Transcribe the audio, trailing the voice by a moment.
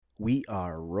We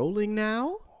are rolling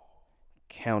now.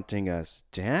 Counting us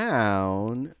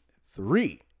down.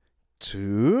 3,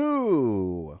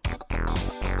 2.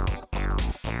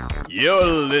 You're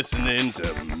listening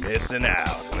to Missing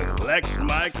Out with Lex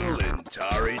Michael and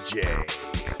Tari J.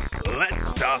 Let's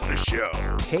start the show.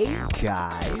 Hey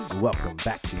guys, welcome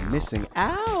back to Missing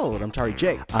Out. I'm Tari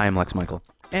J. I am Lex Michael.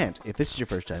 And if this is your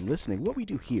first time listening, what we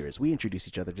do here is we introduce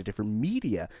each other to different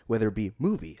media, whether it be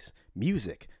movies,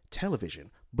 music,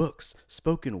 television, books,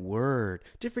 spoken word,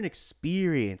 different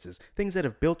experiences, things that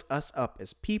have built us up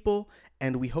as people,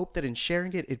 and we hope that in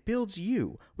sharing it, it builds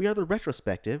you. We are the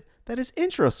retrospective that is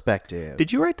introspective.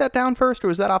 Did you write that down first, or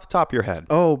was that off the top of your head?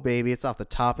 Oh, baby, it's off the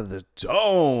top of the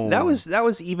dome. That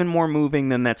was even more moving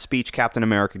than that speech Captain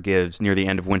America gives near the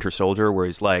end of Winter Soldier, where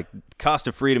he's like, "Cost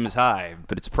of freedom is high,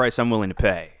 but it's a price I'm willing to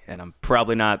pay, and I'm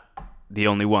probably not the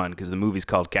only one because the movie's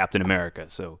called Captain America,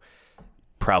 so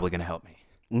probably gonna help me."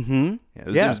 Mm-hmm.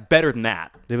 It was better than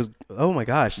that. It was. Oh my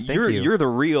gosh! Thank you. You're the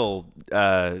real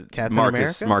Captain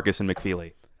Marcus America? and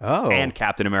McFeely. Oh. And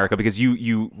Captain America, because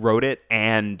you wrote it,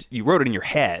 and you wrote it in your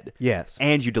head. Yes.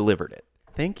 And you delivered it.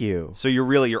 Thank you. So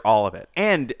you're all of it.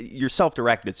 And you're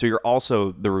self-directed, so you're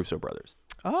also the Russo brothers.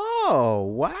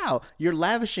 Oh, wow. You're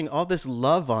lavishing all this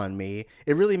love on me.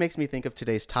 It really makes me think of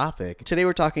today's topic. Today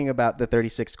we're talking about the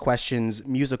 36 Questions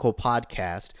musical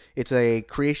podcast. It's a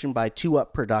creation by 2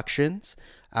 Up Productions.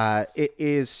 It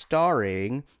is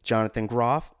starring Jonathan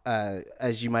Groff,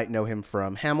 as you might know him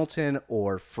from Hamilton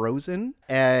or Frozen,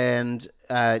 and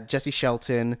Jessie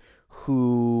Shelton,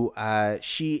 who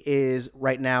she is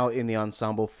right now in the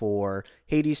ensemble for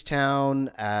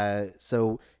Hadestown.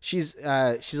 So she's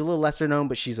a little lesser known,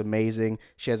 but she's amazing.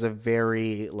 She has a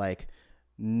very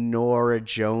Nora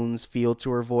Jones feel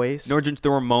to her voice.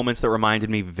 There were moments that reminded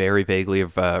me very vaguely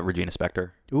of Regina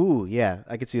Spektor. Ooh, yeah,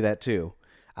 I could see that too.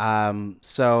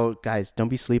 So guys, don't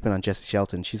be sleeping on Jessie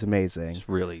Shelton. She's amazing. She's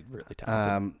really, really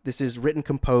talented. This is written,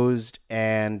 composed,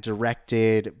 and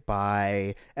directed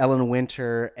by Ellen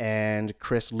Winter and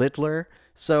Chris Littler.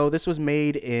 So this was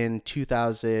made in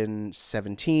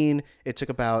 2017. It took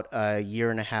about a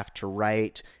year and a half to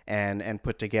write and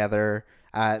put together.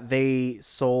 They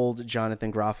sold Jonathan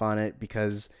Groff on it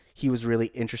because he was really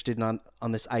interested on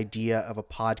this idea of a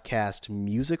podcast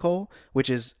musical, which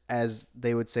is, as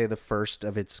they would say, the first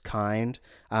of its kind.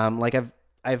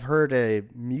 I've heard a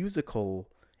musical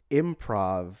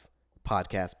improv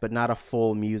podcast, but not a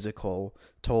full musical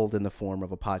told in the form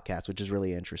of a podcast, which is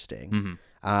really interesting.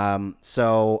 Mm-hmm.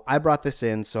 So I brought this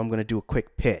in, so I'm going to do a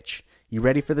quick pitch. You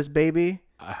ready for this, baby?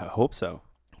 I hope so.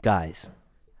 Guys,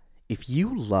 if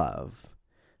you love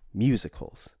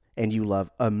musicals, and you love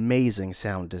amazing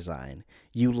sound design,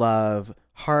 you love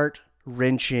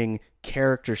heart-wrenching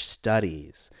character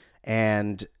studies,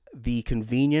 and the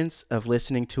convenience of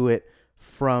listening to it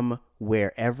from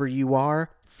wherever you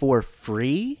are for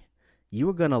free, you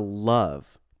are going to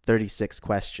love 36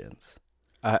 Questions.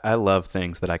 I love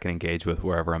things that I can engage with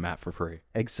wherever I'm at for free.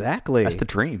 Exactly. That's the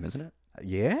dream, isn't it?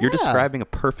 Yeah. You're describing a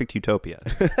perfect utopia.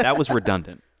 That was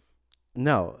redundant.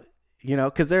 No.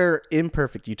 Because they're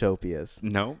imperfect utopias.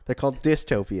 No. They're called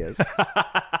dystopias.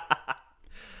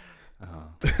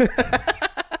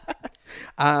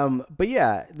 But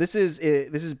yeah, this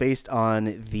is based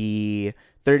on the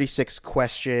 36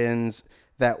 questions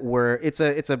that were. It's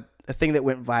a thing that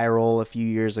went viral a few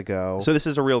years ago. So this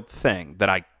is a real thing that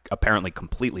I apparently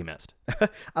completely missed.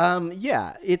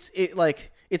 Yeah,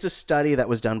 it's a study that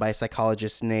was done by a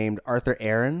psychologist named Arthur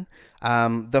Aaron.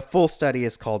 The full study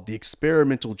is called The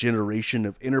Experimental Generation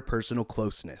of Interpersonal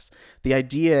Closeness. The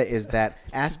idea is that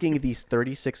asking these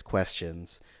 36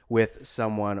 questions with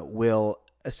someone will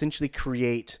essentially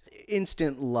create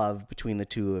instant love between the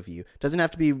two of you. Doesn't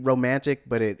have to be romantic,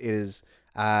 but it is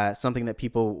something that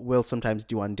people will sometimes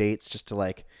do on dates just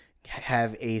to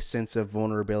have a sense of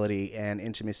vulnerability and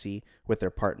intimacy with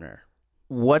their partner.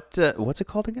 What's it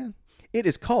called again? It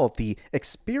is called the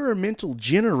Experimental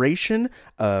Generation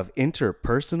of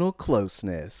Interpersonal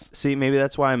Closeness. See, maybe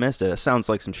that's why I missed it. It sounds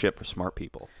like some shit for smart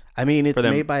people. I mean, it's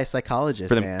made by a psychologist,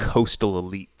 for them man. Coastal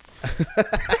elites.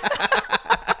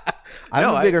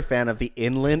 I'm a bigger fan of the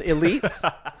inland elites.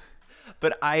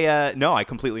 But I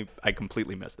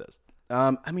completely missed this.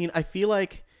 I mean, I feel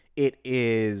like it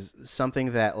is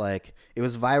something that it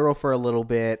was viral for a little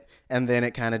bit, and then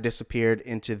it kind of disappeared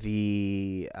into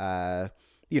the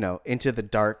into the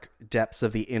dark depths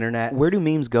of the internet. Where do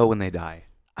memes go when they die?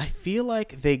 I feel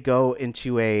like they go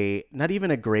into not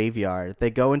even a graveyard.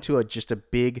 They go into just a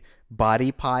big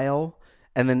body pile,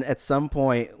 and then at some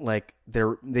point,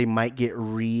 they might get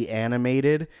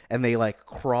reanimated, and they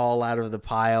crawl out of the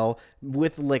pile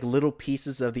with little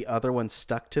pieces of the other one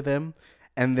stuck to them.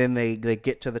 and then they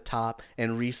get to the top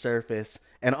and resurface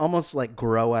and almost like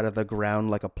grow out of the ground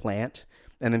like a plant.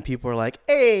 And then people are like,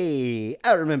 hey,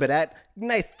 I remember that.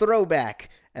 Nice throwback.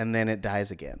 And then it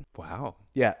dies again. Wow.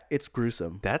 Yeah, it's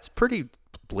gruesome. That's pretty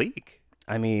bleak.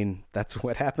 I mean, that's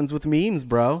what happens with memes,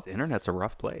 bro. The internet's a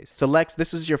rough place. So, Lex,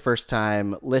 this was your first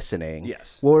time listening.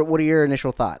 Yes. What are your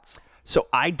initial thoughts? So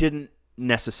I didn't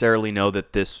necessarily know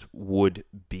that this would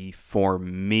be for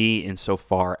me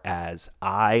insofar as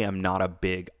I am not a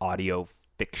big audio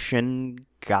fiction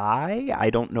guy.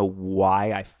 I don't know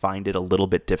why I find it a little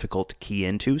bit difficult to key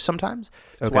into sometimes.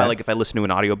 That's why, like, if I listen to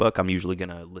an audiobook, I'm usually going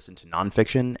to listen to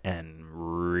nonfiction and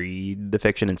read the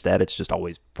fiction instead. It's just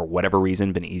always, for whatever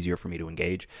reason, been easier for me to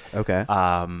engage. Okay.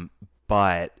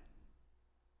 But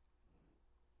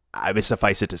I mean,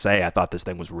 suffice it to say, I thought this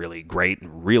thing was really great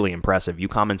and really impressive. You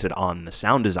commented on the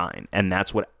sound design, and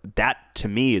that to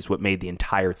me is what made the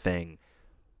entire thing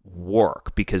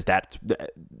work, because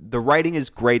the writing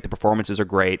is great, the performances are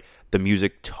great, the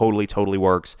music totally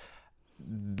works.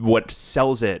 What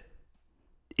sells it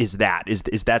is that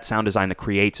sound design that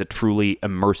creates a truly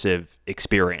immersive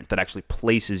experience that actually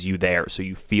places you there, so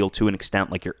you feel to an extent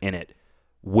like you're in it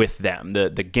with them. The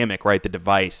gimmick, right, the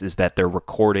device is that they're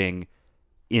recording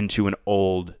into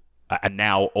a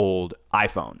now old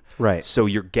iPhone. Right. So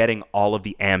you're getting all of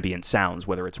the ambient sounds,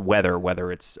 whether it's weather,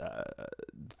 whether it's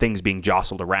things being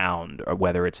jostled around, or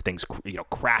whether it's things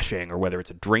crashing, or whether it's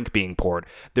a drink being poured.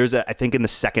 There's I think in the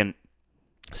second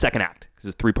act, because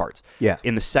there's 3 parts. Yeah.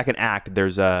 In the second act,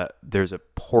 there's a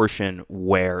portion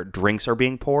where drinks are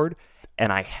being poured,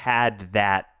 and I had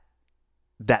that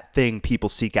thing people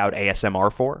seek out ASMR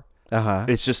for. Uh-huh.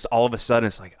 It's just all of a sudden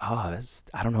it's like, I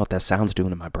don't know what that sound's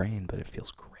doing in my brain, but it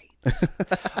feels great.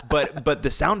 but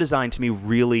the sound design to me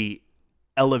really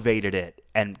elevated it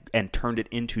and turned it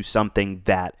into something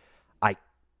that I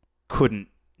couldn't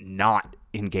not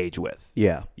engage with.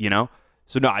 Yeah.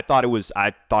 So no, I thought it was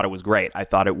great. I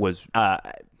thought it was how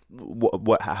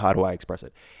do I express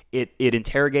it? It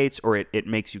interrogates, or it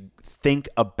makes you think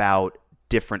about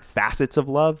different facets of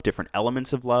love, different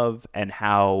elements of love, and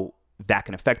how that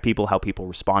can affect people, how people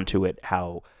respond to it,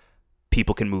 how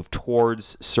people can move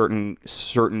towards certain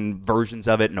versions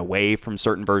of it and away from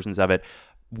certain versions of it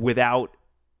without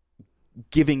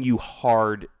giving you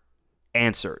hard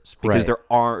answers, because there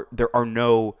are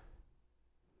no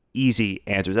easy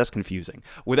answers. That's confusing.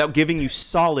 Without giving you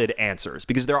solid answers,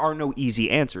 because there are no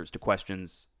easy answers to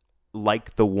questions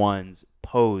like the ones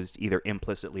posed either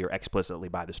implicitly or explicitly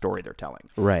by the story they're telling.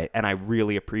 Right. And I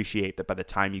really appreciate that by the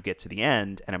time you get to the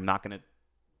end, and I'm not going to,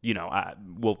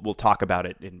 we'll talk about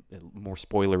it in more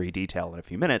spoilery detail in a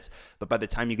few minutes, but by the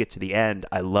time you get to the end,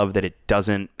 I love that it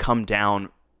doesn't come down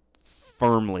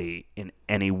firmly in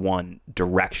any one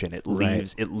direction. It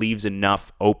leaves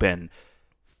enough open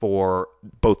for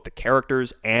both the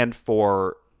characters and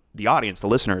for the audience, the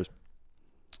listeners,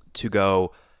 to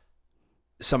go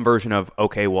some version of,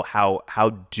 okay, well, how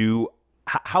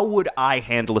would I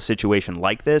handle a situation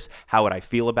like this? How would I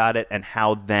feel about it? And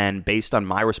how then, based on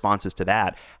my responses to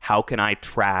that, how can I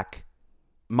track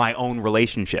my own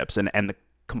relationships and the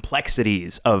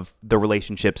complexities of the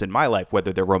relationships in my life,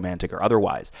 whether they're romantic or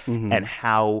otherwise? Mm-hmm. And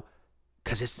how,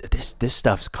 because this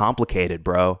stuff's complicated,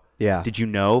 bro. Yeah. Did you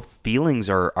know feelings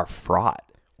are fraught?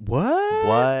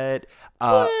 What?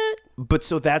 But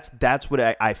so that's what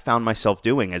I found myself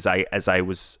doing as I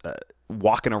was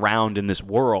walking around in this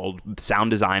world.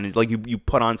 Sound design, like you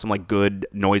put on some like good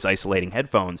noise isolating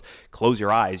headphones, close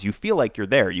your eyes, you feel like you're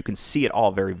there. You can see it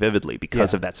all very vividly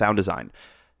because of that sound design.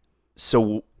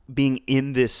 So being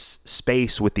in this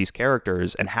space with these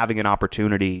characters and having an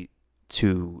opportunity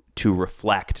to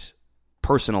reflect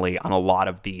personally on a lot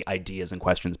of the ideas and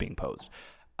questions being posed,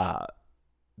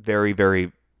 very,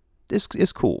 very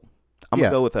is cool. I'm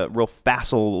gonna go with a real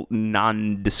facile,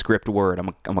 nondescript word. I'm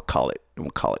gonna call it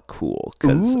cool,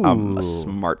 because I'm a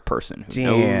smart person who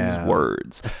knows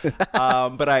words.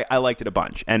 But I liked it a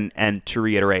bunch, and to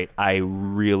reiterate, I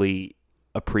really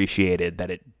appreciated that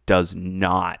it does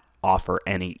not offer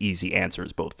any easy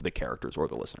answers, both for the characters or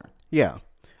the listener. Yeah,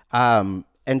 and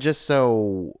just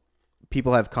so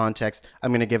people have context,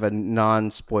 I'm going to give a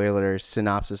non-spoiler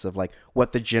synopsis of like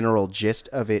what the general gist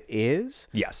of it is.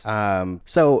 Yes.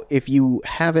 So if you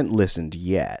haven't listened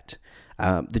yet,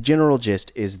 the general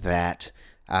gist is that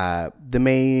the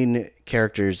main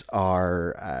characters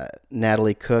are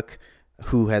Natalie Cook,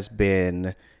 who has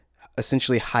been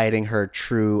essentially hiding her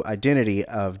true identity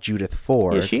of Judith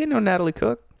Ford. Yeah, she ain't no Natalie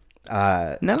Cook.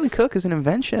 Natalie Cook is an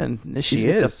invention. It's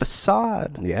a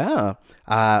facade. Yeah.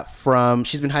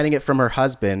 She's been hiding it from her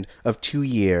husband of 2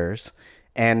 years,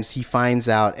 and he finds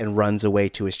out and runs away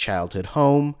to his childhood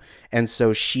home. And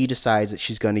so she decides that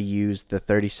she's going to use the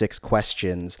 36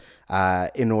 questions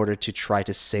in order to try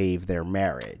to save their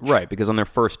marriage. Right, because on their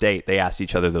first date, they asked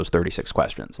each other those 36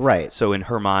 questions. Right. So in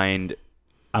her mind,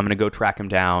 I'm going to go track him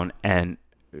down and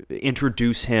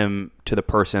introduce him to the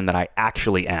person that I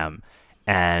actually am.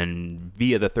 And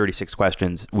via the 36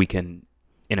 questions, we can,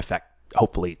 in effect,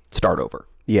 hopefully start over.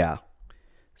 Yeah.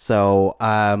 So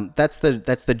that's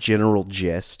the general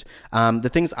gist. The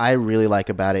things I really like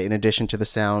about it, in addition to the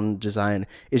sound design,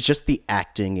 is just the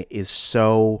acting is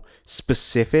so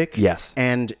specific. Yes.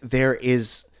 And there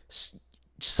is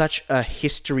such a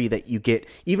history that you get,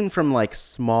 even from like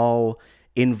small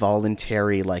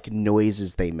involuntary like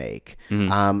noises they make.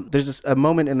 There's a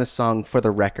moment in the song, For the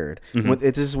Record,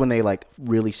 this is when they like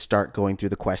really start going through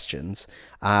the questions.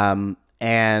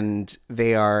 And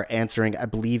they are answering, I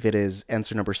believe it is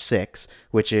answer number 6,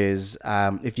 which is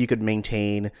if you could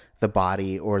maintain the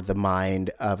body or the mind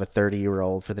of a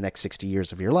 30-year-old for the next 60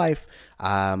 years of your life,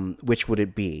 which would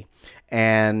it be?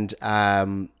 And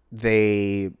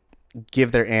they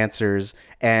give their answers.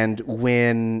 And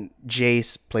when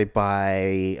Jace, played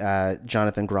by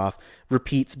Jonathan Groff,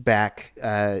 repeats back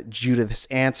Judith's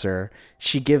answer,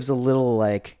 she gives a little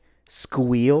like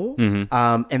squeal,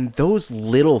 and those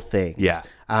little things,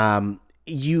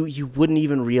 you wouldn't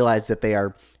even realize that they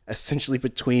are essentially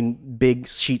between big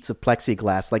sheets of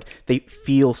plexiglass. Like, they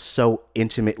feel so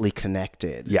intimately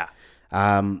connected.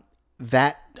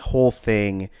 That whole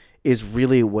thing is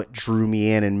really what drew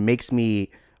me in and makes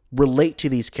me relate to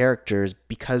these characters,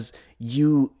 because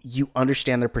you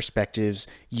understand their perspectives,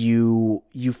 you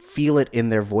feel it in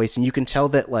their voice, and you can tell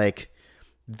that like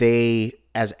they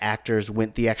as actors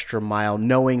went the extra mile,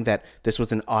 knowing that this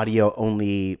was an audio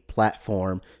only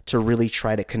platform, to really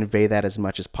try to convey that as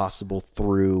much as possible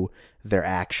through their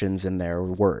actions and their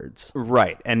words.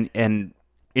 Right. And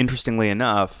interestingly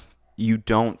enough, you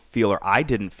don't feel, or I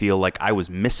didn't feel like I was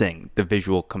missing the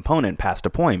visual component past a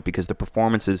point, because the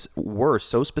performances were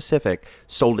so specific,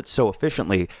 sold it so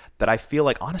efficiently, that I feel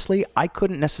like, honestly, I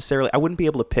wouldn't be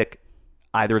able to pick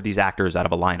either of these actors out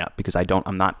of a lineup, because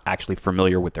I'm not actually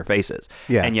familiar with their faces.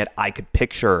 Yeah. And yet I could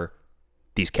picture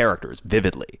these characters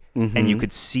vividly, and you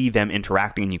could see them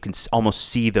interacting, and you can almost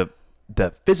see the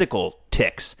physical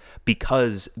tics,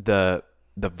 because the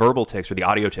verbal tics or the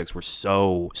audio tics were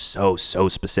so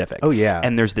specific. Oh yeah.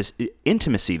 And there's this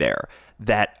intimacy there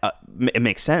that it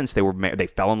makes sense. They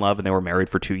fell in love and they were married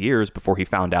for 2 years before he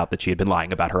found out that she had been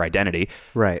lying about her identity.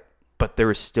 Right. But there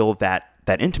is still that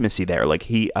intimacy there. Like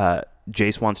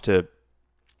Jace wants to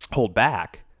hold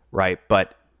back, right?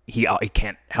 But he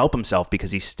can't help himself,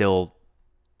 because he's still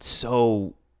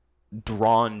so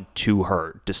drawn to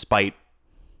her despite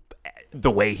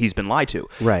the way he's been lied to.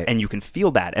 Right. And you can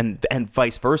feel that, and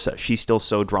vice versa. She's still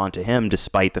so drawn to him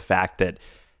despite the fact that,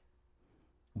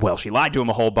 well, she lied to him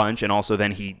a whole bunch, and also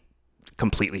then he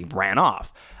completely ran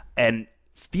off. And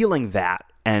feeling that,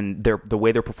 and the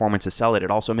way their performances sell it,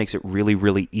 it also makes it really,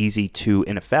 really easy to,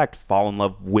 in effect, fall in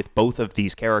love with both of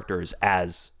these characters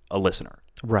as a listener.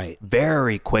 Right.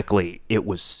 Very quickly, it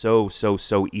was so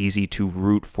easy to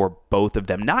root for both of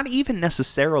them. Not even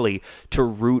necessarily to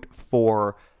root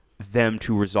for them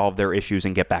to resolve their issues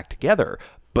and get back together,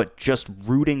 but just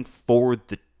rooting for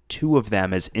the two of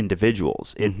them as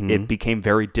individuals. It became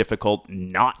very difficult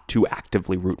not to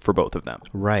actively root for both of them.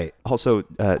 Right. Also,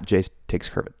 Jace takes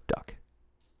care of a duck.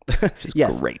 Which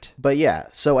is great. But yeah,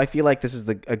 so I feel like this is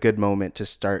a good moment to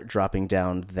start dropping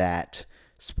down that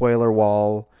spoiler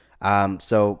wall.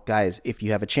 So guys, if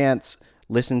you have a chance,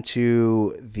 listen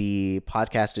to the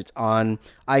podcast. It's on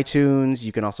iTunes.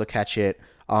 You can also catch it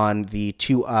on the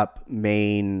 2UP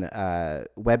main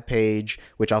webpage,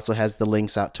 which also has the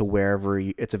links out to wherever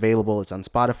it's available. It's on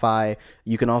Spotify.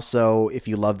 You can also, if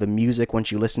you love the music, once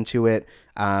you listen to it,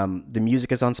 the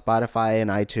music is on Spotify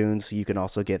and iTunes, so you can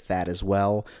also get that as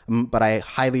well. But I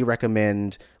highly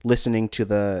recommend listening to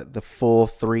the full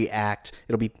 3-act.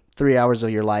 It'll be 3 hours of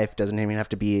your life. Doesn't even have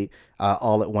to be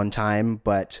all at one time,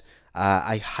 but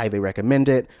I highly recommend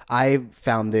it. I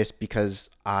found this because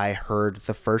I heard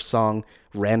the first song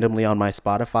randomly on my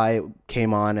Spotify. It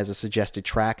came on as a suggested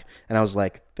track, and I was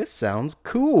like, this sounds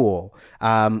cool.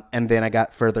 And then I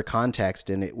got further context,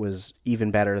 and it was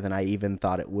even better than I even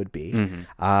thought it would be.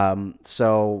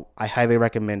 So I highly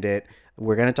recommend it.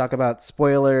 We're going to talk about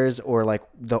spoilers or like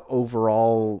the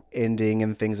overall ending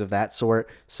and things of that sort.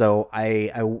 So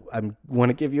I want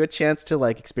to give you a chance to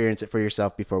like experience it for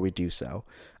yourself before we do so.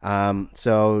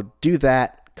 So do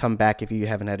that. Come back if you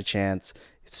haven't had a chance.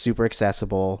 It's super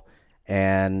accessible.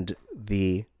 And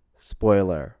the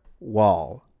spoiler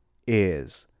wall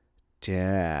is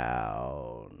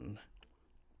down.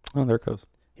 Oh, there it goes.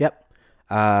 Yep.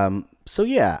 So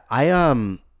yeah,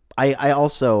 I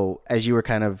also, as you were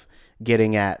kind of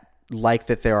getting at, like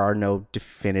that there are no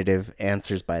definitive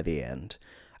answers by the end.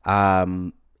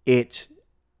 It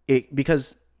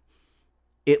because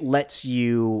it lets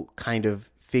you kind of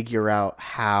figure out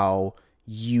how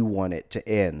you want it to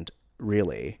end,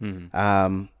 really.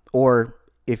 Or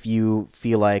if you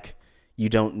feel like you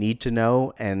don't need to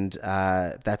know, and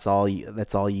that's all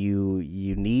you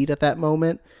need at that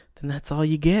moment, then that's all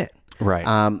you get.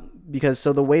 Right. Because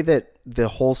so the way that the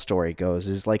whole story goes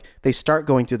is like they start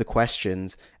going through the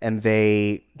questions and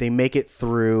they make it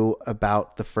through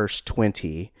about the first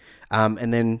 20,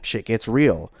 and then shit gets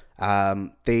real.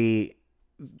 They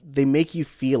make you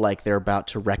feel like they're about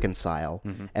to reconcile,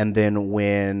 and then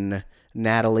when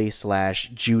Natalie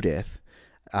 / Judith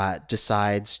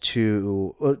decides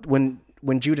to,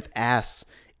 when Judith asks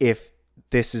if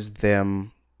this is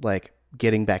them like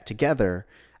getting back together,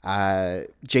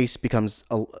 Jace becomes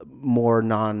more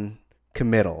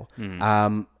non-committal,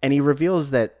 and he reveals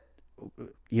that,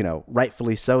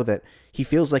 rightfully so, that he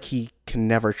feels like he can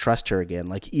never trust her again.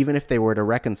 Like even if they were to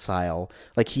reconcile,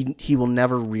 like he will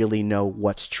never really know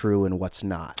what's true and what's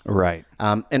not. Right.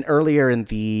 And earlier in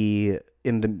the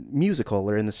musical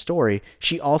or in the story,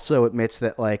 she also admits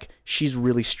that like she's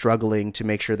really struggling to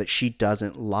make sure that she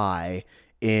doesn't lie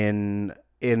in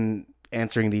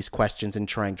answering these questions and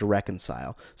trying to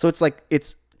reconcile. So it's like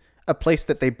it's a place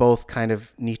that they both kind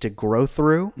of need to grow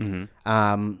through,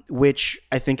 which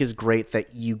I think is great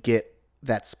that you get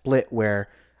that split where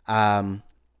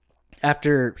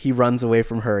after he runs away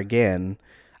from her again,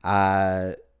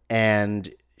 and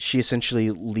she essentially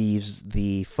leaves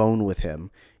the phone with him,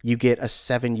 you get a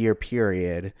 7-year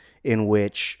period in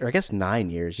which, or I guess 9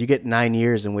 years, you get 9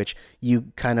 years in which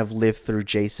you kind of live through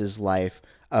Jace's life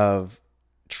of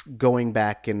going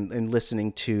back and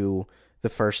listening to the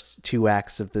first 2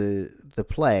 acts of the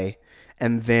play,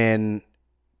 and then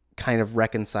kind of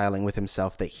reconciling with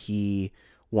himself that he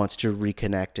wants to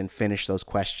reconnect and finish those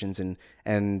questions,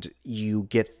 and you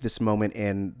get this moment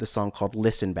in the song called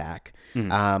Listen Back,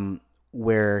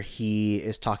 where he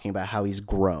is talking about how he's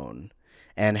grown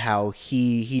and how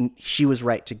she was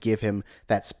right to give him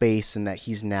that space, and that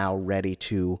he's now ready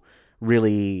to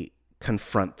really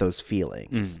confront those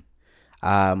feelings.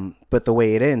 But the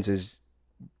way it ends is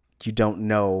you don't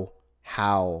know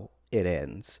how it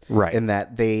ends. Right. In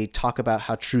that they talk about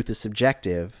how truth is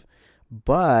subjective,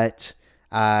 but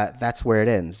that's where it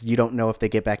ends. You don't know if they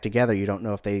get back together. You don't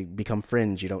know if they become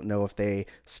friends. You don't know if they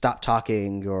stop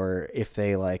talking or if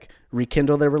they like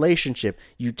rekindle their relationship.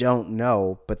 You don't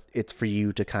know, but it's for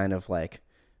you to kind of like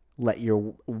let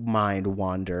your mind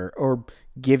wander or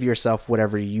give yourself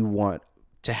whatever you want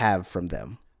to have from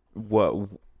them.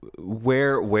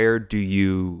 Where do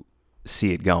you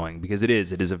see it going? Because it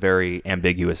is a very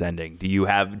ambiguous ending. Do you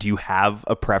have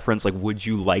a preference? Like, would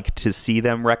you like to see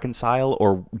them reconcile,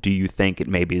 or do you think it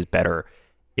maybe is better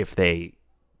if they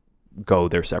go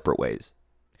their separate ways?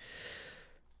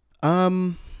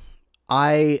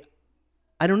 I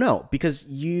don't know, because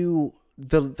the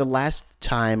last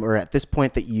time, or at this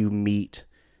point that you meet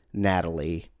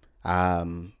Natalie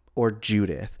or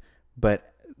Judith,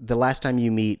 but the last time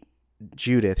you meet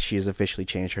Judith, she has officially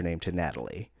changed her name to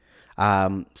Natalie.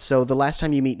 So the last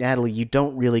time you meet Natalie, you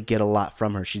don't really get a lot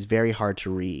from her. She's very hard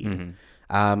to read.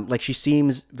 Like she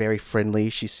seems very friendly.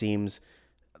 She seems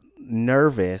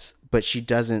nervous, but she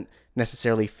doesn't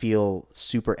necessarily feel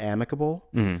super amicable.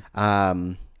 And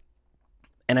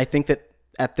I think that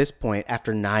at this point,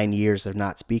 after 9 years of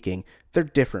not speaking, they're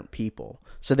different people.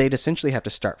 So they'd essentially have to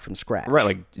start from scratch. Right,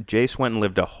 like Jace went and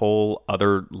lived a whole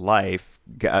other life.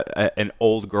 An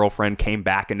old girlfriend came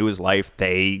back into his life.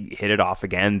 They hit it off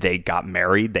again. They got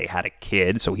married. They had a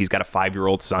kid. So he's got a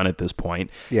 5-year-old son at this point.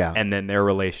 Yeah. And then their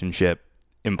relationship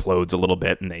implodes a little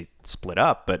bit and they split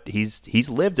up. But he's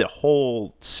lived a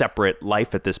whole separate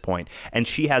life at this point. And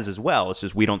she has as well. It's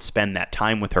just we don't spend that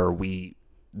time with her. We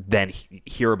then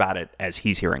hear about it as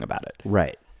he's hearing about it.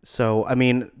 Right. So, I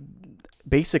mean,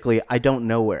 basically, I don't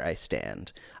know where I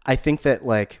stand. I think that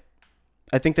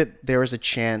there is a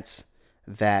chance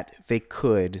that they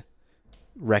could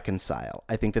reconcile.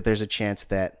 I think that there's a chance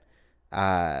that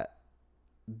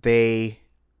they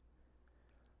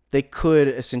could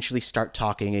essentially start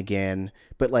talking again,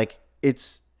 but like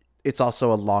it's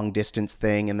also a long distance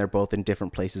thing, and they're both in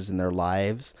different places in their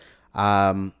lives.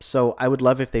 So I would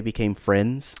love if they became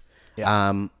friends.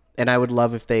 Yeah. And I would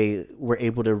love if they were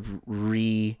able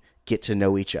to get to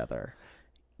know each other.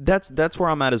 That's where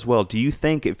I'm at as well. Do you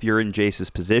think if you're in Jace's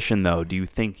position, though, do you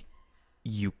think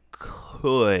you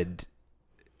could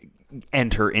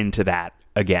enter into that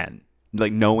again,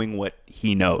 like knowing what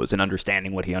he knows and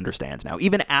understanding what he understands now,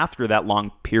 even after that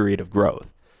long period of growth.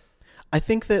 I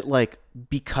think that, like,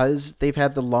 because they've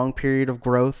had the long period of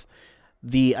growth,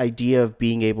 the idea of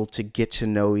being able to get to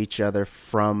know each other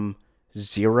from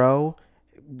zero,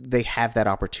 they have that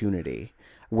opportunity.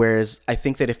 Whereas I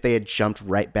think that if they had jumped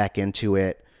right back into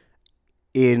it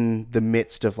in the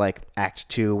midst of, like, Act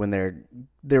 2, when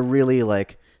they're really,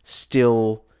 like,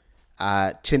 still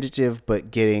tentative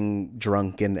but getting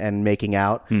drunk and making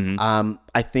out,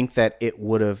 I think that it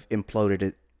would have imploded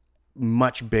it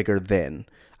much bigger then.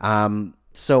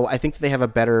 So I think they have a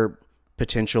better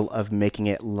potential of making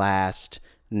it last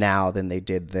now than they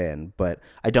did then, but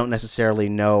I don't necessarily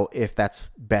know if that's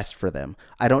best for them.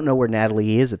 I don't know where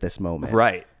Natalie is at this moment.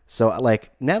 Right. So,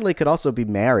 like, Natalie could also be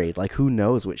married. Like, who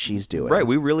knows what she's doing? Right.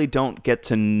 We really don't get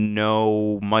to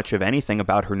know much of anything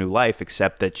about her new life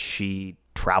except that she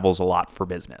travels a lot for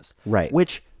business. Right.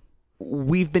 Which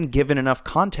we've been given enough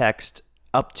context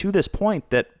up to this point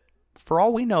that for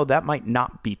all we know, that might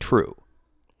not be true.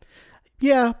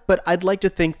 Yeah, but I'd like to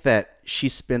think that she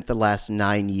spent the last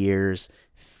 9 years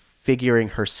figuring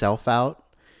herself out.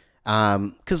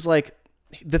 'Cause, like,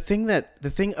 the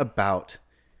thing about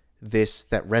this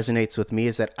that resonates with me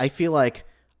is that I feel like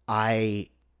I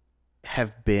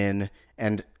have been,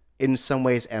 and in some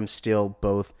ways am still,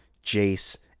 both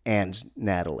Jace and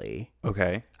Natalie.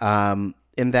 Okay.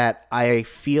 In that I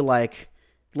feel like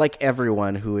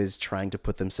everyone who is trying to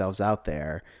put themselves out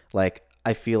there, like,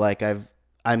 I feel like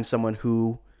I'm someone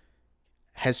who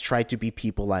has tried to be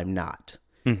people I'm not,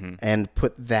 and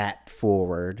put that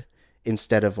forward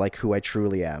instead of, like, who I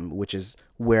truly am, which is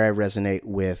where I resonate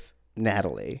with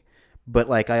Natalie. But,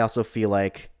 like, I also feel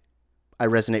like I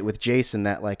resonate with Jason,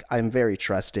 that, like, I'm very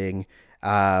trusting.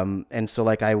 And so,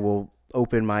 like, I will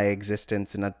open my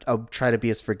existence and I'll try to be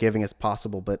as forgiving as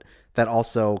possible, but that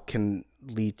also can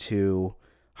lead to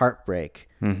heartbreak.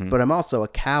 But I'm also a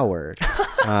coward,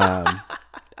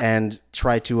 and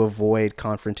try to avoid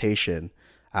confrontation,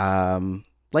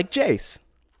 like Jace.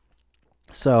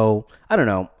 So I don't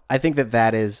know. I think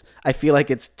I feel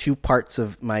like it's two parts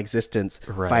of my existence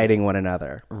fighting one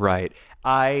another. Right.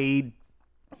 I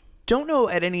don't know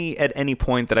at any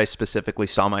point that I specifically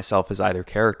saw myself as either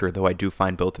character, though I do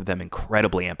find both of them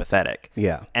incredibly empathetic.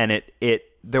 Yeah. And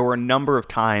there were a number of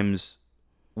times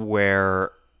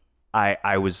where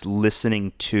I was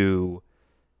listening to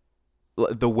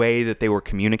the way that they were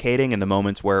communicating, and the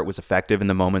moments where it was effective and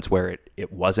the moments where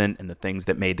it wasn't, and the things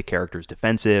that made the characters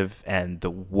defensive, and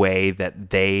the way that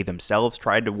they themselves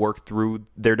tried to work through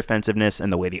their defensiveness,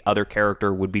 and the way the other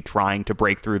character would be trying to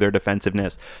break through their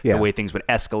defensiveness, the way things would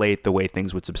escalate, the way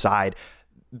things would subside.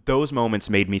 Those moments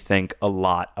made me think a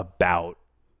lot about,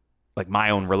 like, my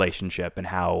own relationship and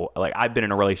how, like, I've been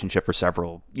in a relationship for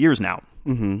several years now.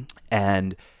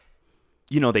 And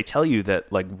you know, they tell you that,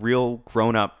 like, real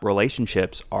grown-up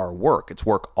relationships are work. It's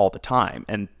work all the time.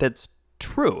 And that's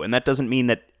true. And that doesn't mean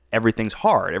that everything's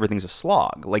hard. Everything's a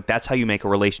slog. Like, that's how you make a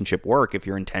relationship work if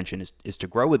your intention is to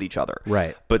grow with each other.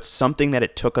 Right. But something that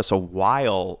it took us a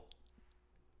while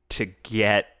to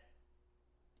get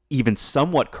even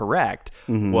somewhat correct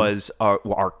was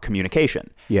our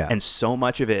communication. Yeah. And so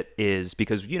much of it is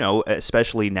because, you know,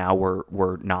 especially now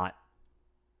we're not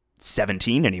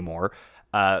 17 anymore.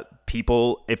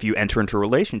 People, if you enter into a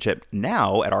relationship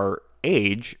now at our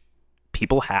age,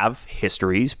 people have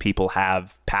histories, people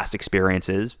have past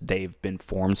experiences, they've been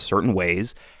formed certain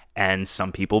ways, and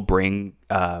some people bring,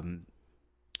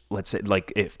 let's say,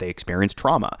 like, if they experience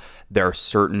trauma, there are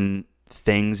certain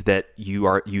things that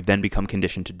you then become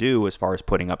conditioned to do as far as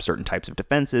putting up certain types of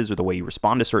defenses or the way you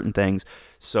respond to certain things.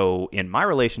 So in my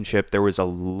relationship, there was a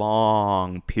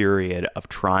long period of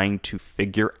trying to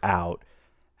figure out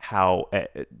how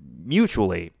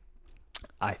mutually,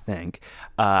 I think,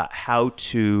 how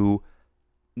to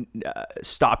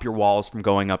stop your walls from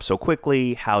going up so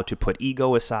quickly, how to put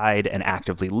ego aside and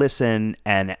actively listen,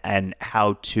 and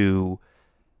how to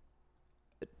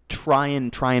try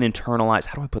and internalize,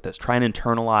 how do I put this? Try and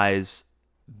internalize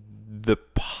the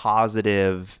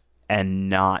positive and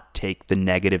not take the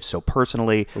negative so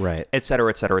personally, right, et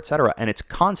cetera, et cetera, et cetera. And it's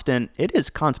constant. It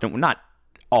is constant, not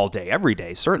all day, every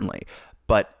day, certainly,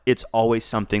 but it's always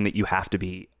something that you have to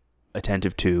be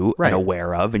attentive to and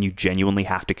aware of, and you genuinely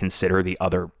have to consider the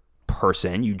other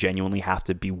person. You genuinely have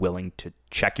to be willing to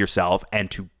check yourself and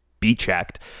to be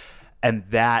checked. And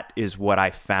that is what I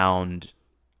found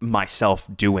myself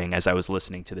doing as I was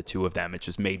listening to the two of them. It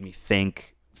just made me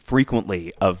think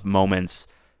frequently of moments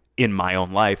in my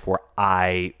own life where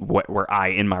I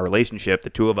in my relationship, the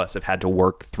two of us have had to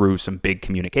work through some big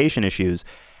communication issues,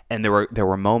 and there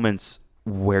were moments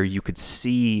where you could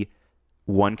see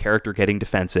one character getting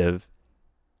defensive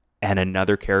and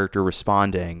another character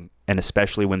responding, and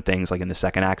especially when things like in the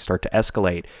second act start to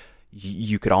escalate,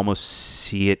 you could almost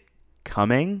see it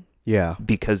coming. Yeah.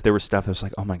 Because there was stuff that was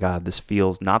like, oh my God, this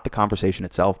feels, not the conversation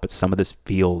itself, but some of this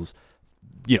feels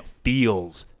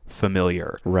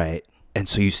familiar. Right. And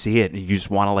so you see it and you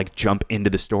just want to like jump into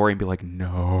the story and be like,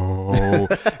 no,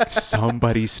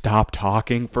 somebody stop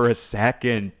talking for a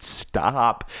second.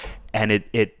 Stop. And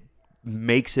it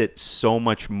makes it so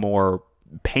much more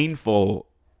painful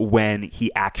when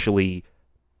he actually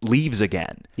leaves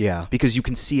again. Yeah. Because you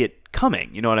can see it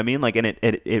coming. You know what I mean? Like, and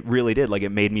it really did. Like, it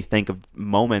made me think of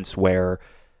moments where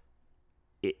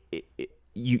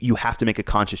you have to make a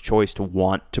conscious choice to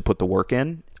want to put the work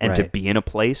in and to be in a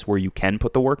place where you can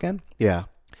put the work in. Yeah.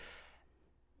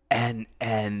 And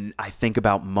I think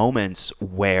about moments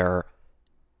where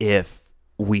if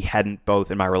we hadn't both,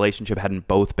 in my relationship, hadn't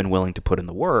both been willing to put in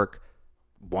the work,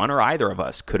 one or either of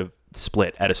us could have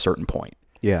split at a certain point.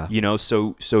 Yeah. You know,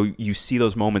 so you see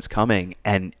those moments coming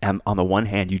and on the one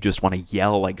hand, you just want to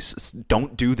yell like,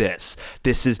 don't do this.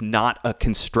 This is not a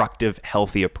constructive,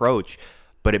 healthy approach.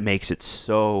 But it makes it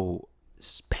so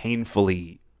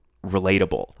painfully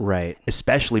relatable. Right.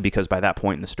 Especially because by that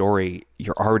point in the story,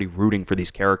 you're already rooting for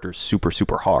these characters super,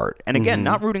 super hard. And again,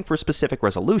 not rooting for a specific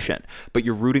resolution, but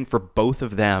you're rooting for both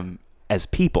of them as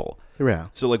people. Yeah.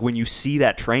 So like when you see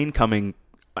that train coming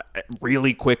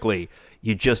really quickly,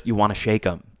 you want to shake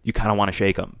them. You kind of want to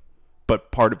shake them.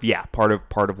 But part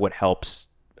of what helps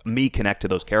me connect to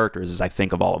those characters is I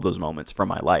think of all of those moments from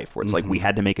my life where it's like we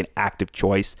had to make an active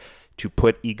choice to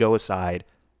put ego aside,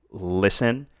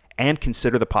 listen, and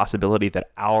consider the possibility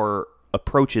that our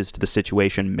approaches to the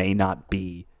situation may not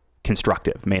be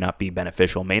constructive, may not be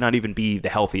beneficial, may not even be the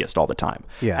healthiest all the time.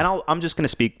 Yeah. And I'm just going to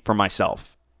speak for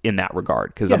myself in that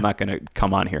regard, because I'm not going to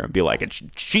come on here and be like,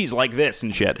 she's like this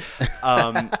and shit.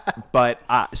 But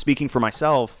speaking for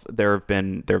myself, there have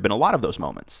been a lot of those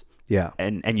moments. Yeah.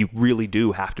 And you really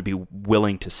do have to be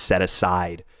willing to set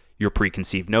aside your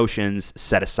preconceived notions,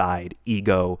 set aside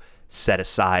ego, set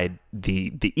aside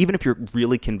the even if you're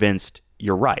really convinced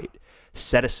you're right,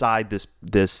 set aside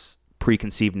this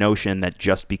preconceived notion that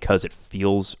just because it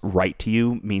feels right to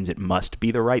you means it must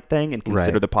be the right thing, and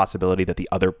consider the possibility that the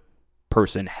other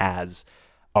person has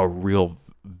a real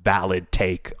valid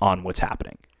take on what's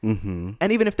happening. Mm-hmm.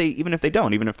 And even if they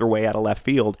don't, even if they're way out of left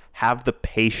field, have the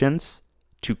patience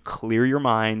to clear your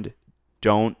mind.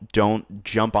 Don't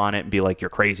jump on it and be like, you're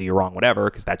crazy, you're wrong, whatever,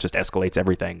 because that just escalates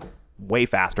everything way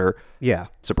faster. Yeah.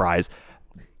 Surprise.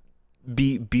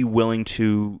 Be willing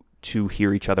to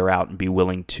hear each other out and be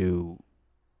willing to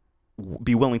work,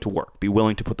 be willing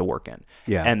to put the work in.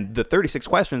 Yeah. And the 36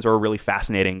 questions are a really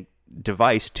fascinating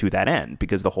device to that end,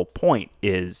 because the whole point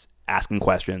is asking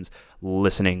questions,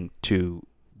 listening to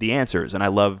the answers. And I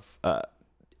love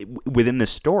within this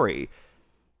story,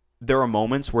 there are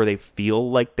moments where they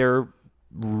feel like they're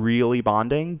really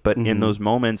bonding, but in those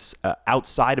moments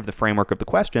outside of the framework of the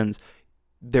questions,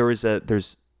 there's a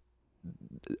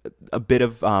bit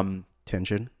of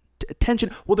tension.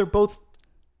 Well,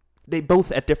 they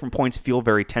both at different points feel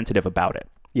very tentative about it.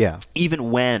 Yeah.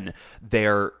 Even when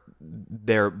they're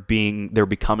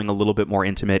becoming a little bit more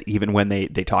intimate, even when they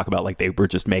talk about like they were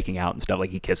just making out and stuff, like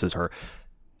he kisses her,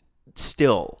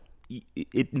 still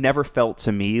it never felt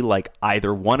to me like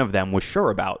either one of them was sure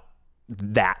about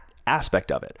that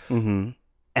aspect of it. Mm-hmm.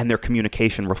 And their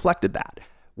communication reflected that.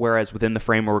 Whereas within the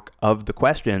framework of the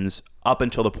questions, up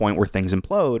until the point where things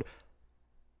implode,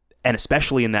 and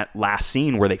especially in that last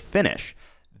scene where they finish,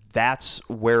 that's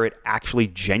where it actually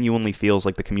genuinely feels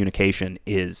like the communication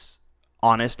is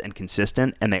honest and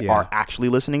consistent, and they are actually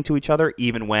listening to each other,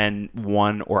 even when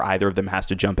one or either of them has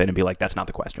to jump in and be like, that's not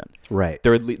the question. Right.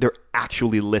 They're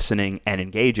actually listening and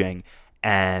engaging.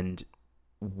 And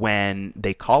when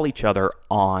they call each other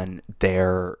on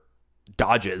their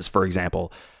dodges, for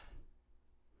example,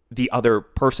 the other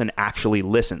person actually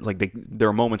listens. Like there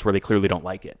are moments where they clearly don't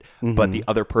like it, but the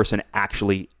other person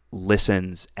actually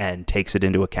listens and takes it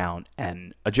into account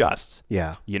and adjusts.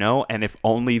 Yeah. You know, and if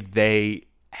only they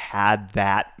had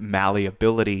that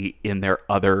malleability in their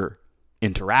other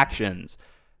interactions,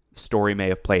 the story may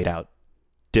have played out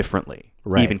differently.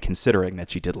 Right. Even considering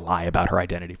that she did lie about her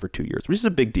identity for 2 years, which is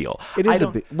a big deal. It is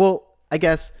well, I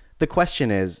guess the question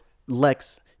is,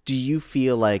 Lex, do you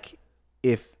feel like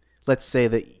if, let's say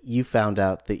that you found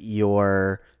out that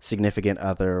your significant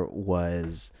other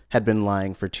had been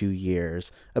lying for 2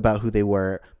 years about who they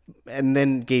were, and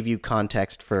then gave you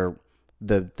context for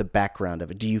the background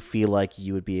of it, do you feel like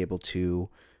you would be able to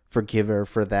forgive her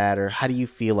for that? Or how do you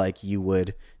feel like you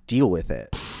would deal with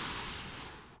it?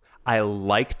 I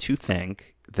like to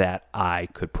think that I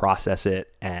could process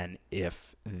it, and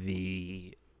if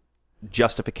the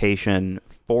justification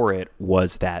for it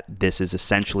was that this is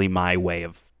essentially my way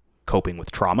of coping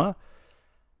with trauma,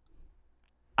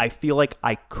 I feel like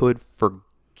I could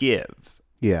forgive.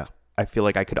 Yeah. I feel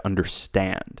like I could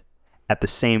understand. At the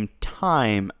same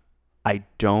time, I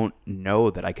don't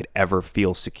know that I could ever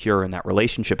feel secure in that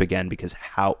relationship again, because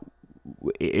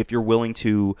if you're willing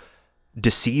to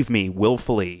deceive me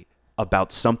willfully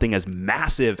about something as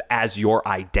massive as your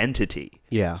identity,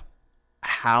 Yeah.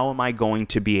 how am I going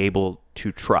to be able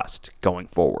to trust going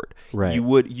forward? Right. You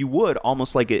would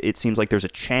almost like it seems like there's a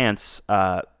chance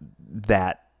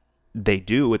that they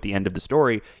do at the end of the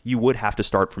story, you would have to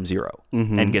start from zero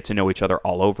and get to know each other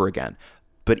all over again.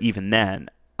 But even then,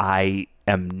 I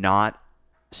am not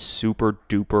super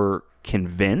duper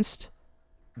convinced,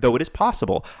 though it is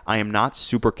possible. I am not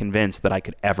super convinced that I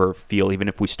could ever feel, even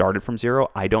if we started from zero,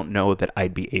 I don't know that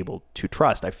I'd be able to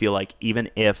trust. I feel like even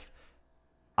if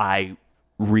I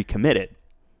recommitted,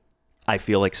 I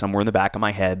feel like somewhere in the back of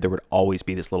my head, there would always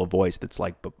be this little voice that's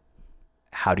like, but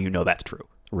how do you know that's true?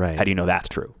 Right. How do you know that's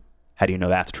true? How do you know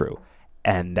that's true?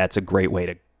 And that's a great way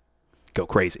to go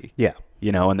crazy. Yeah.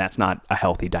 And that's not a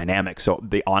healthy dynamic. So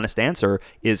the honest answer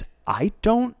is I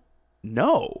don't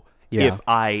know if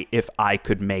I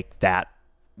could make that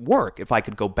work, if I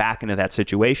could go back into that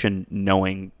situation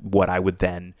knowing what I would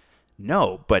then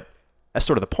know. But that's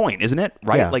sort of the point, isn't it?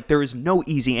 Right? Yeah. Like there is no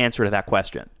easy answer to that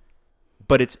question.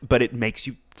 But it makes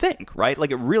you think, right?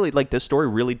 Like it really, like this story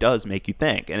really does make you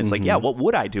think. And it's like, yeah, what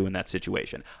would I do in that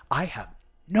situation? I have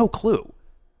no clue.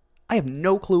 I have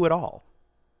no clue at all.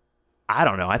 I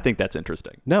don't know. I think that's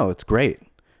interesting. No, it's great.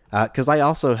 Because I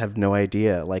also have no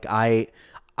idea. Like I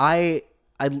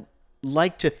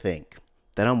like to think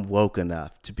that I'm woke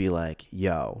enough to be like,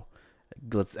 yo,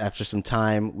 let's after some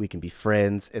time we can be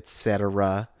friends,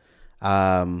 etc.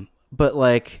 But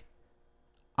like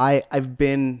I've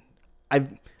been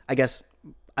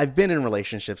in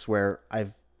relationships where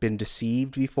I've been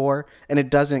deceived before, and it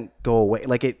doesn't go away.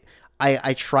 Like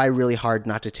I try really hard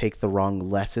not to take the wrong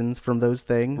lessons from those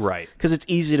things. Right. Because it's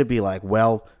easy to be like,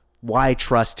 well, why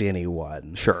trust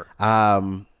anyone? Sure.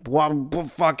 Well,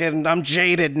 fucking, I'm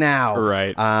jaded now.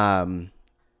 Right.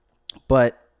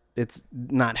 But it's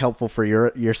not helpful for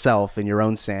yourself and your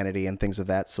own sanity and things of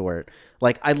that sort.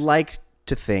 Like, I like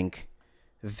to think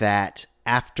that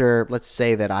after, let's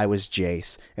say that I was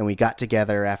Jace and we got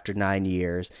together after 9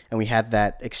 years and we had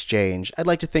that exchange, I'd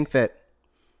like to think that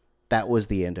that was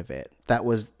the end of it. That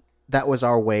was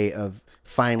our way of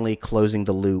finally closing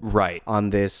the loop Right.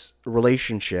 on this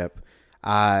relationship.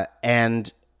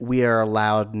 And we are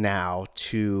allowed now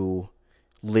to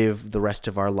live the rest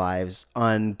of our lives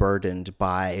unburdened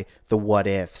by the what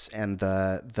ifs and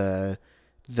the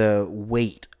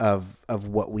weight of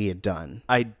what we had done.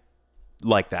 I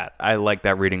like that. I like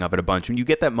that reading of it a bunch. When you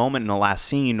get that moment in the last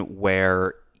scene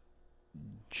where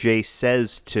Jay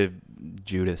says to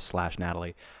Judith /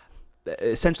 Natalie,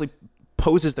 essentially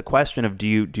poses the question of, do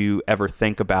you ever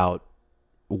think about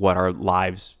what our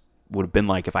lives would have been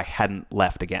like if I hadn't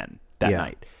left again that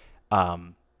night?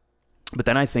 But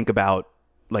then I think about,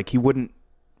 like, he wouldn't,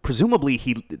 presumably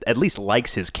he at least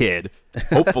likes his kid,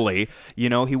 hopefully, he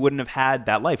wouldn't have had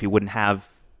that life. He wouldn't have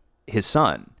his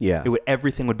son. Yeah.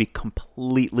 Everything would be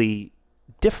completely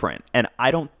different. And I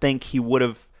don't think he would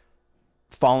have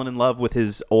fallen in love with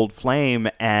his old flame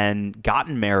and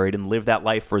gotten married and lived that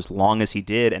life for as long as he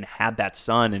did and had that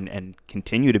son and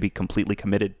continue to be completely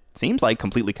committed, seems like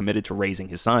completely committed to raising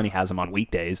his son. He has him on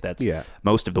weekdays. That's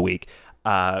most of the week.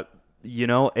 That's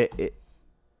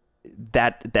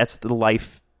the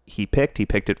life he picked. He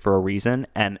picked it for a reason.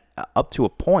 And up to a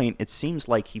point, it seems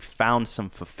like he found some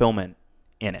fulfillment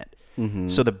in it. Mm-hmm.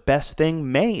 So the best thing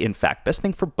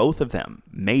for both of them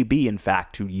may be, in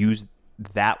fact, to use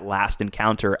that last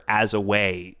encounter as a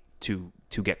way to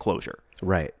get closure.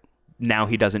 Right. Now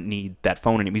he doesn't need that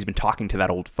phone anymore. He's been talking to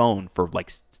that old phone for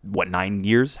 9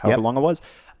 years, however long it was.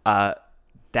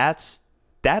 That's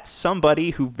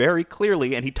somebody who very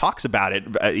clearly, and he talks about it,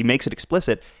 he makes it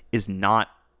explicit, is not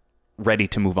ready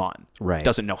to move on. Right.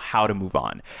 Doesn't know how to move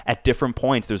on. At different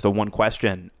points, there's the one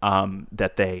question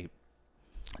that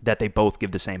they both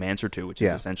give the same answer to, which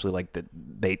is essentially like that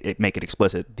they make it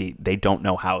explicit. They don't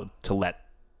know how to let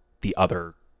the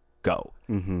other go.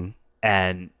 Mm-hmm.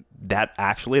 And that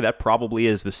probably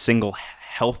is the single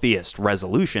healthiest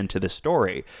resolution to this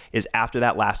story, is after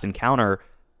that last encounter,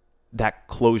 that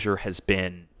closure has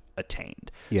been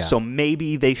attained. Yeah. So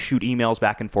maybe they shoot emails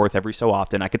back and forth every so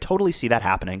often. I could totally see that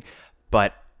happening,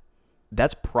 but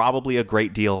that's probably a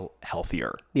great deal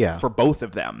healthier. Yeah. For both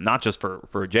of them, not just for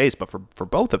Jace, but for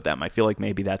both of them. I feel like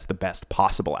maybe that's the best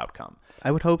possible outcome.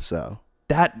 I would hope so.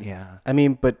 Yeah. I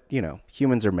mean, but,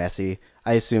 humans are messy.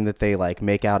 I assume that they,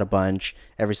 make out a bunch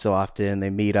every so often. They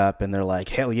meet up and they're like,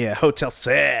 hell yeah, hotel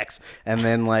sex. And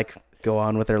then, go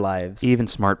on with their lives. Even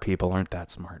smart people aren't that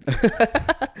smart.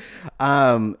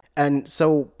 And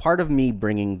so part of me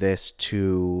bringing this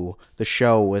to the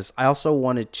show was I also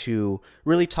wanted to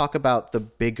really talk about the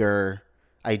bigger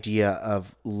idea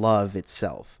of love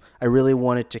itself. I really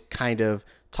wanted to kind of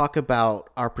talk about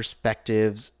our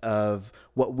perspectives of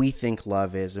what we think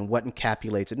love is and what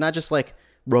encapsulates it. Not just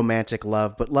romantic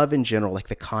love, but love in general,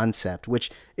 the concept, which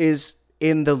is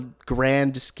in the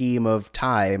grand scheme of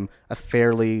time, a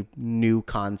fairly new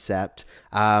concept.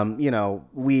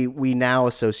 We now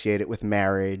associate it with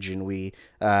marriage, and we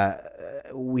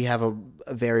have a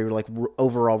very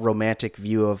overall romantic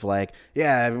view of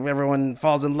everyone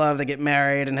falls in love, they get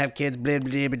married and have kids, blah,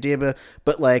 blah, blah, blah.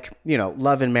 But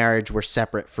love and marriage were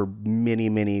separate for many,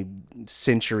 many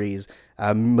centuries,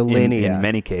 millennia. In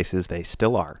many cases, they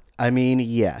still are. I mean,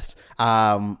 yes.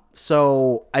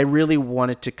 So I really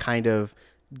wanted to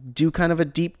do a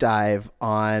deep dive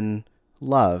on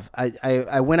love.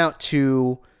 I went out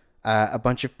to a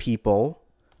bunch of people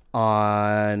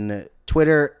on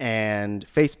Twitter and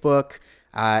Facebook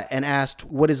and asked,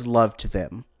 what is love to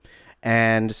them?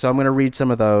 And so I'm going to read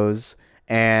some of those.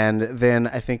 And then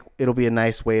I think it'll be a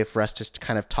nice way for us to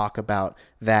kind of talk about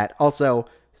that. Also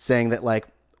saying that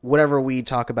whatever we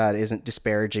talk about isn't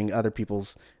disparaging other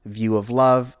people's view of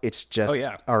love. It's just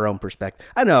our own perspective.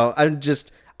 I know. I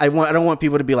don't want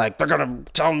people to be like, they're gonna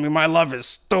tell me my love is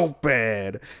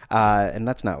stupid, and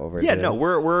that's not what we're doing. No,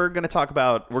 we're gonna talk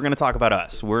about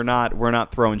us. We're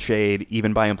not throwing shade,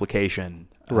 even by implication.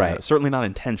 Right. Certainly not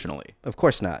intentionally. Of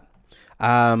course not.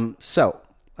 So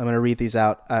I'm gonna read these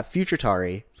out. Future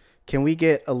Tari, can we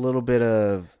get a little bit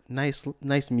of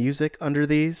nice music under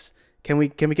these? Can we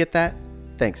get that?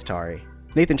 Thanks, Tari.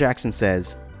 Nathan Jackson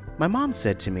says, my mom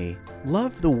said to me,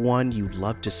 love the one you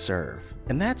love to serve.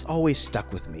 And that's always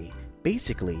stuck with me.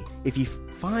 Basically, if you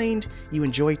find you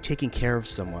enjoy taking care of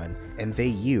someone and they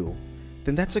you,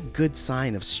 then that's a good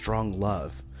sign of strong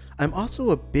love. I'm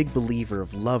also a big believer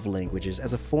of love languages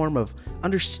as a form of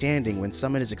understanding when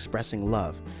someone is expressing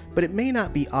love, but it may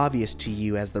not be obvious to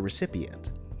you as the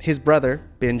recipient. His brother,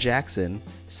 Ben Jackson,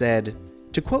 said,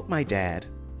 to quote my dad,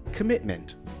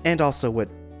 commitment, and also what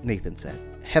Nathan said.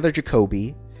 Heather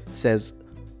Jacoby says,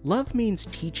 love means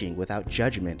teaching without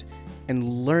judgment and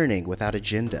learning without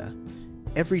agenda.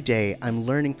 Every day, I'm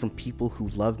learning from people who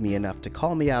love me enough to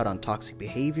call me out on toxic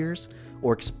behaviors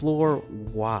or explore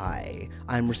why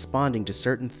I'm responding to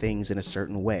certain things in a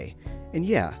certain way. And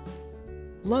yeah,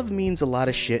 love means a lot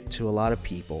of shit to a lot of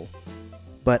people,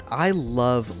 but I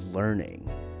love learning.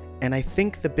 And I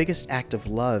think the biggest act of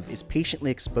love is patiently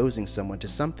exposing someone to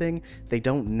something they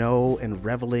don't know and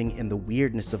reveling in the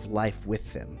weirdness of life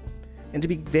with them. And to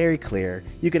be very clear,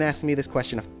 you can ask me this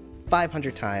question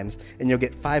 500 times and you'll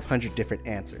get 500 different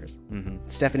answers.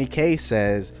 Stephanie K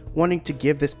says, wanting to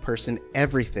give this person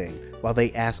everything while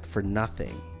they ask for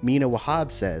nothing. Mina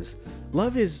Wahab says,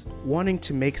 love is wanting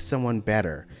to make someone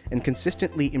better and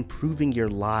consistently improving your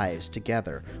lives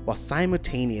together while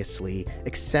simultaneously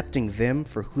accepting them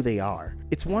for who they are.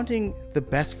 It's wanting the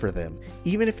best for them,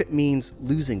 even if it means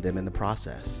losing them in the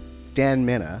process. Dan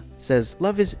Minna says,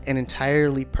 love is an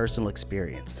entirely personal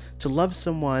experience. To love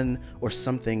someone or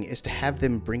something is to have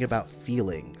them bring about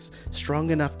feelings strong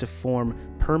enough to form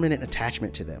permanent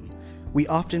attachment to them. We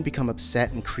often become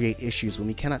upset and create issues when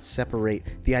we cannot separate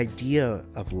the idea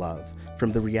of love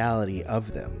from the reality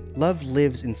of them. Love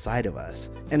lives inside of us,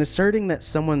 and asserting that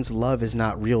someone's love is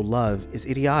not real love is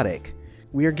idiotic.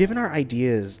 We are given our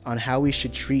ideas on how we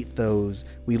should treat those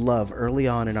we love early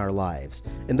on in our lives,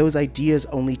 and those ideas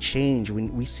only change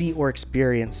when we see or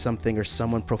experience something or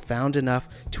someone profound enough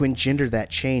to engender that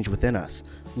change within us.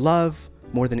 Love,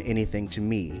 more than anything to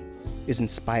me, is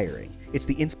inspiring. It's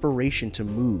the inspiration to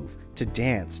move, to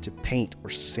dance, to paint, or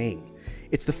sing.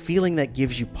 It's the feeling that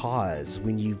gives you pause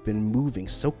when you've been moving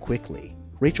so quickly.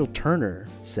 Rachel Turner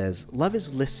says, love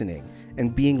is listening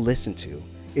and being listened to.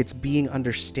 It's being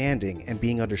understanding and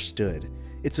being understood.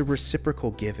 It's a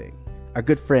reciprocal giving. Our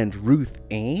good friend Ruth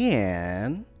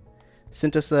Ann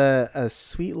sent us a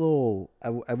sweet little,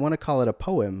 I want to call it a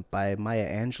poem by Maya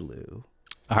Angelou.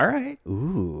 All right.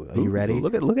 Ooh, are you ready?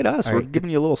 Look at us. All We're right, giving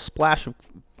you a little splash of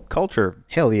culture.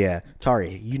 Hell yeah.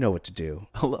 Tari, you know what to do.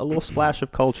 A little splash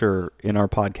of culture in our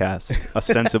podcast,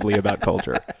 ostensibly about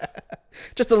culture.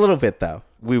 Just a little bit, though.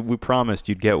 We promised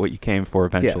you'd get what you came for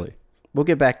eventually. Yeah. We'll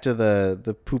get back to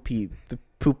the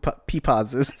pee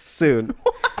pauses soon.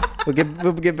 We'll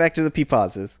get back to the pee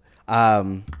pauses.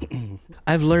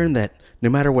 I've learned that no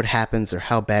matter what happens or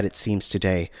how bad it seems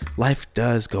today, life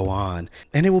does go on,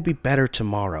 and it will be better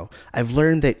tomorrow. I've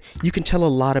learned that you can tell a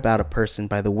lot about a person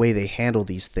by the way they handle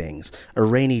these things. A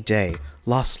rainy day,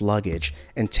 lost luggage,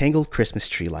 and tangled Christmas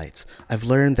tree lights. I've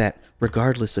learned that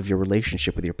regardless of your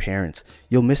relationship with your parents,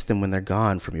 you'll miss them when they're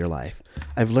gone from your life.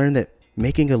 I've learned that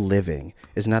making a living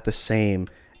is not the same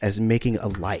as making a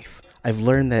life. I've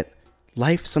learned that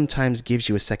life sometimes gives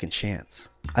you a second chance.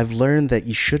 I've learned that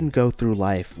you shouldn't go through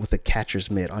life with a catcher's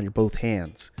mitt on your both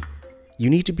hands. You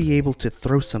need to be able to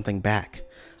throw something back.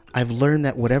 I've learned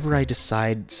that whatever I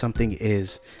decide something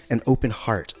is, an open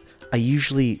heart, I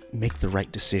usually make the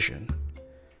right decision.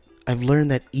 I've learned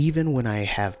that even when I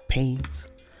have pains,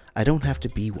 I don't have to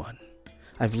be one.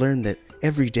 I've learned that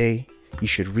every day you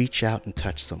should reach out and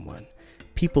touch someone.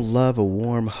 People love a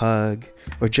warm hug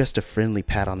or just a friendly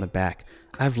pat on the back.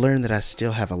 I've learned that I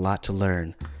still have a lot to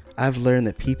learn. I've learned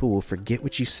that people will forget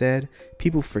what you said,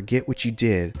 people forget what you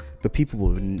did, but people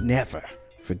will never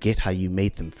forget how you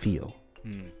made them feel.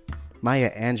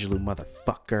 Maya Angelou,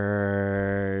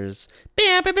 motherfuckers.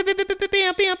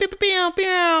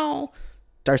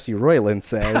 Darcy Royland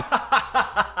says,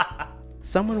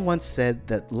 someone once said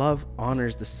that love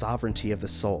honors the sovereignty of the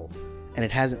soul, and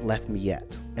it hasn't left me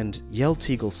yet. And Yell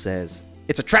Teagle says,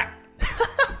 it's a trap.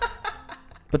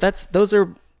 But those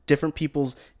are different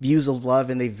people's views of love,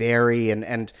 and they vary,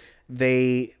 and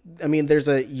there's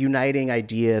a uniting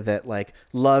idea that like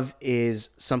love is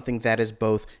something that is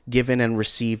both given and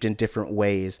received in different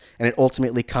ways, and it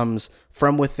ultimately comes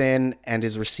from within and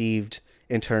is received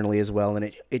internally as well,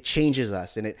 and it changes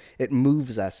us, and it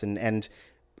moves us, and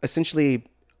essentially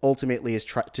ultimately is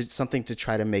something to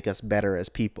try to make us better as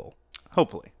people.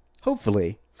 Hopefully.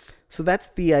 So that's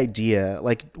the idea.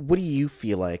 Like, what do you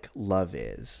feel like love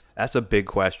is? That's a big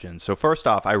question. So first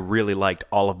off, I really liked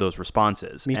all of those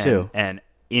responses. Me too. And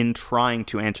in trying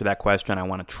to answer that question, I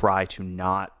want to try to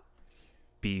not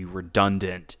be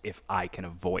redundant if I can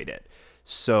avoid it.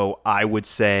 So I would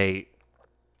say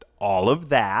all of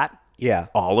that. Yeah.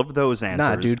 All of those answers.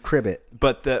 Nah, dude, crib it.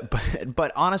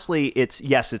 But honestly, it's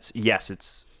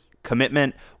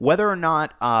commitment. Whether or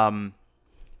not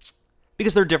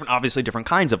because there are obviously different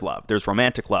kinds of love. There's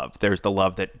romantic love. There's the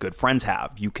love that good friends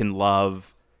have. You can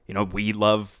love, we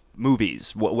love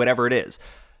movies, whatever it is.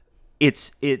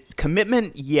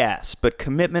 Commitment, yes, but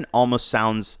commitment almost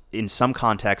sounds in some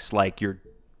contexts like you're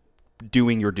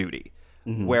doing your duty.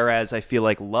 Mm-hmm. Whereas I feel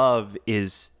like love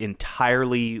is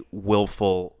entirely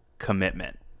willful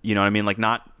commitment. You know what I mean? Like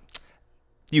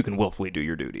you can willfully do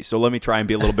your duty. So let me try and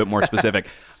be a little bit more specific.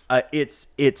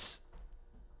 It's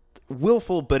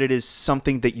willful, but it is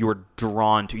something that you're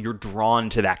drawn to. You're drawn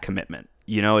to that commitment.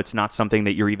 It's not something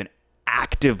that you're even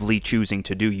actively choosing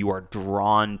to do. You are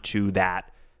drawn to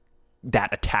that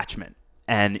attachment,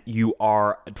 and you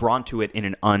are drawn to it in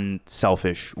an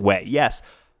unselfish way. Yes,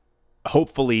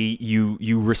 hopefully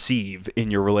you receive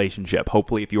in your relationship.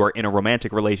 Hopefully, if you are in a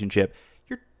romantic relationship,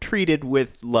 you're treated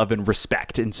with love and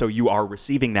respect, and so you are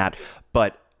receiving that,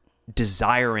 but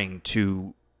desiring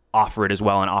to offer it as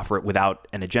well, and offer it without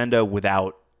an agenda,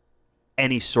 without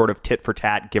any sort of tit for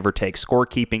tat, give or take,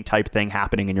 scorekeeping type thing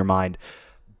happening in your mind.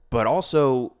 But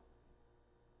also,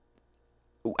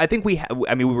 I think we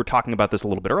were talking about this a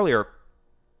little bit earlier.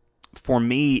 For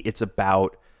me, it's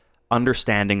about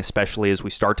understanding, especially as we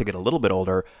start to get a little bit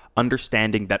older,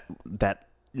 understanding that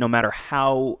no matter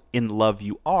how in love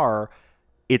you are,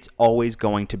 it's always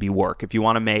going to be work. If you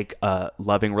want to make a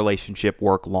loving relationship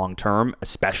work long term,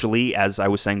 especially as I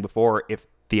was saying before, if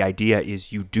the idea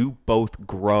is you do both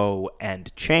grow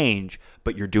and change,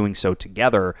 but you're doing so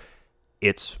together,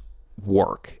 it's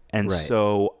work. And right.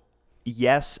 So,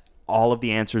 yes, all of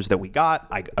the answers that we got,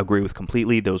 I agree with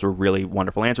completely. Those were really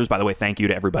wonderful answers. By the way, thank you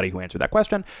to everybody who answered that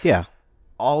question. Yeah.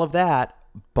 All of that.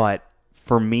 But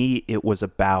for me, it was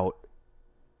about,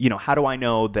 how do I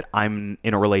know that I'm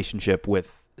in a relationship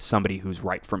with somebody who's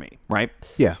right for me, right?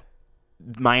 Yeah.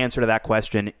 My answer to that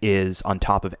question is, on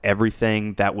top of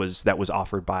everything that was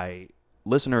offered by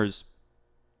listeners,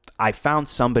 I found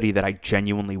somebody that I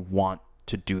genuinely want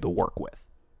to do the work with.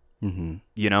 Mm-hmm.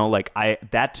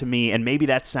 That to me, and maybe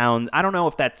that sounds, I don't know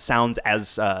if that sounds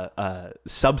as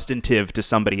substantive to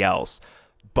somebody else,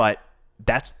 but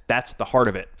that's the heart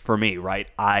of it for me, right?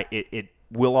 It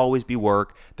will always be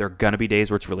work. There are going to be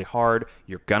days where it's really hard.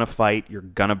 You're going to fight. You're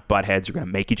going to butt heads. You're going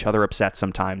to make each other upset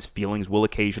sometimes. Feelings will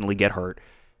occasionally get hurt.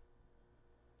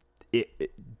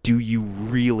 Do you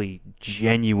really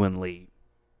genuinely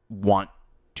want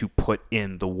to put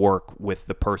in the work with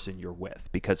the person you're with?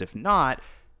 Because if not,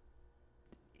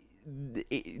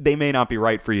 they may not be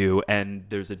right for you, and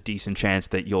there's a decent chance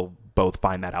that you'll both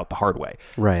find that out the hard way.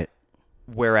 Right.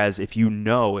 Whereas if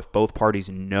both parties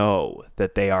know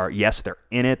that they are, yes, they're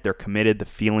in it, they're committed, the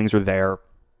feelings are there,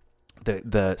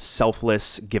 the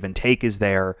selfless give and take is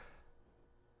there,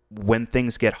 when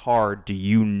things get hard, do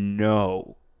you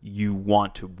know you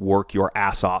want to work your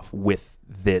ass off with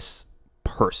this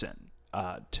person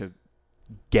to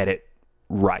get it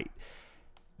right?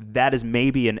 That is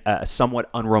maybe a somewhat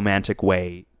unromantic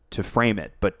way to frame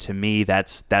it, but to me,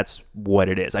 that's what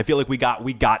it is. I feel like we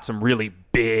got some really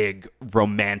big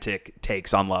romantic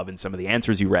takes on love in some of the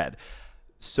answers you read.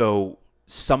 So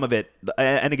some of it,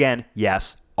 and again,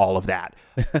 yes, all of that,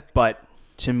 but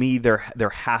to me, there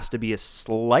has to be a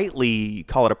slightly,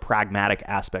 call it a pragmatic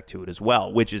aspect to it as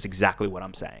well, which is exactly what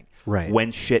I'm saying. Right.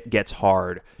 When shit gets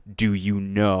hard, do you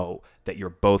know that you're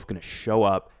both going to show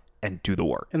up and do the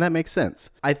work? And that makes sense.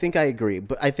 I think I agree.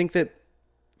 But I think that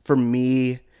for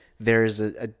me, there's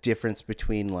a difference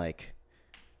between like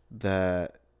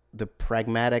the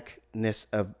pragmaticness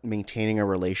of maintaining a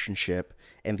relationship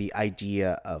and the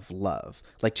idea of love.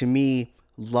 Like to me,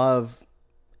 love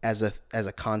as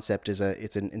a concept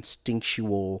it's an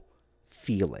instinctual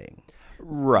feeling.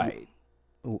 Right.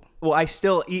 Well, I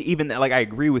still even like I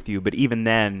agree with you, but even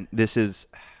then, this is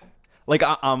like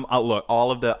look,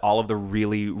 all of the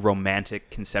really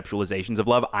romantic conceptualizations of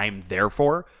love I'm there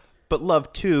for, but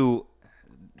love too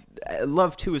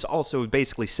is also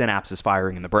basically synapses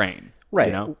firing in the brain. Right.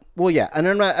 You know? Well, yeah, and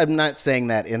I'm not saying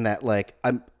that in that like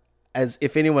as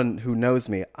if anyone who knows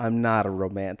me, I'm not a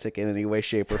romantic in any way,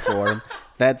 shape, or form.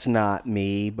 That's not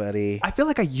me, buddy. I feel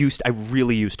like I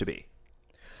really used to be.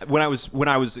 When I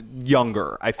was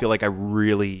younger, I feel like I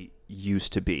really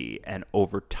used to be, and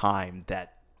over time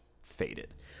that faded.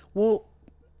 Well,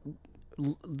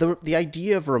 the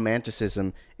idea of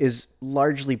romanticism is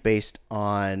largely based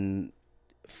on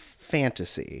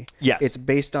fantasy. Yes. It's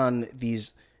based on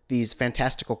these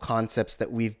fantastical concepts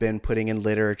that we've been putting in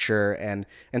literature and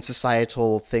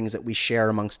societal things that we share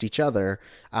amongst each other.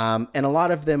 And a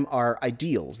lot of them are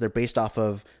ideals. They're based off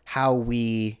of how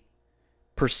we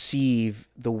perceive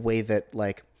the way that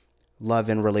like love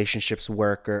and relationships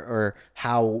work or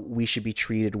how we should be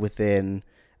treated within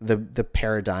the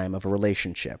paradigm of a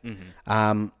relationship.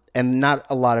 Mm-hmm. And not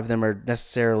a lot of them are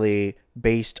necessarily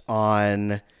based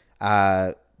on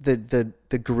the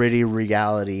gritty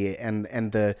reality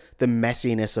and the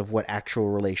messiness of what actual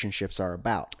relationships are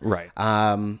about. Right.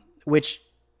 Which,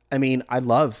 I mean, I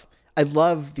love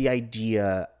the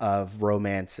idea of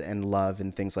romance and love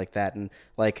and things like that. And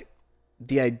like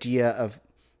the idea of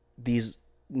these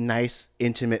nice,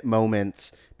 intimate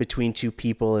moments between two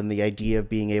people and the idea of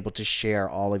being able to share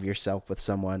all of yourself with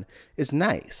someone is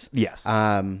nice. Yes.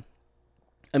 I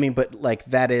mean, but like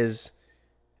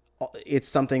it's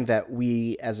something that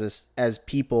we as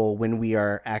people, when we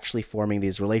are actually forming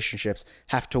these relationships,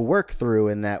 have to work through,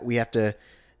 and that we have to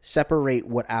separate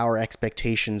what our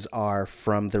expectations are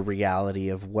from the reality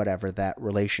of whatever that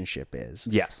relationship is.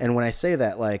 Yes. And when I say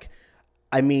that, like,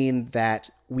 I mean that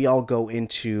we all go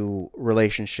into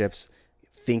relationships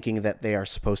thinking that they are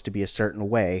supposed to be a certain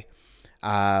way.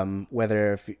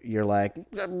 Whether if you're like,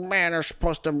 man are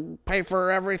supposed to pay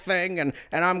for everything and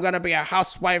I'm going to be a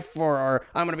housewife or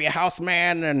I'm going to be a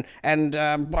houseman and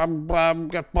I'm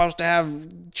supposed to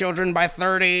have children by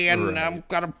 30 and I'm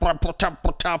going to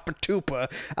patupa.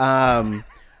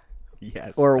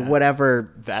 Yes. Or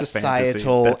whatever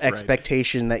societal fantasy.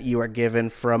 expectation that you are given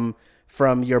from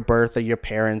your birth or your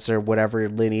parents or whatever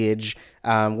lineage,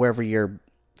 wherever your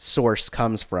source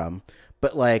comes from.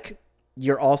 But like,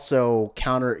 you're also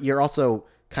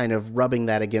kind of rubbing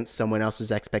that against someone else's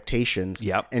expectations.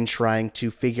 Yep. And trying to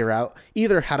figure out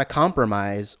either how to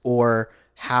compromise or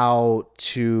how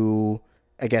to,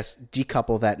 I guess,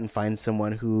 decouple that and find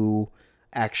someone who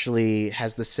actually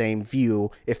has the same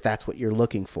view if that's what you're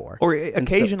looking for. Or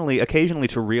occasionally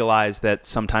to realize that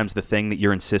sometimes the thing that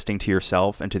you're insisting to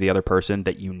yourself and to the other person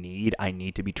that you need, I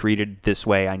need to be treated this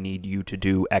way, I need you to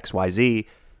do X, Y, Z.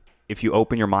 If you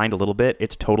open your mind a little bit,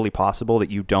 it's totally possible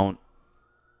that you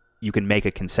can make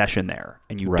a concession there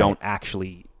and you don't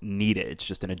actually need it. It's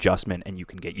just an adjustment and you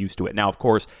can get used to it. Now, of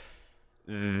course,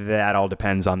 that all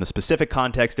depends on the specific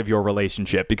context of your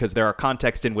relationship, because there are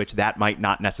contexts in which that might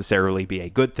not necessarily be a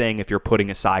good thing if you're putting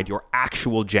aside your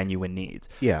actual genuine needs.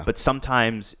 Yeah. But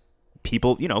sometimes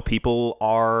people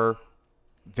are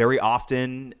very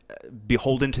often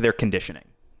beholden to their conditioning,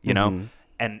 you know,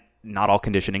 and not all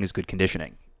conditioning is good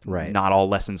conditioning. Right. Not all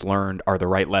lessons learned are the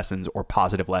right lessons or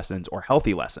positive lessons or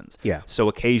healthy lessons. Yeah. So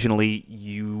occasionally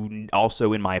you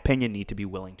also, in my opinion, need to be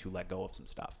willing to let go of some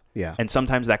stuff. Yeah. And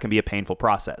sometimes that can be a painful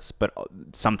process, but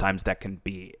sometimes that can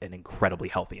be an incredibly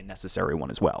healthy and necessary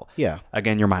one as well. Yeah.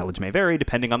 Again, your mileage may vary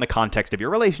depending on the context of your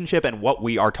relationship and what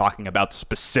we are talking about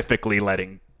specifically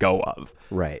letting go of.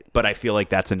 Right. But I feel like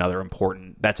that's another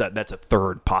important, that's a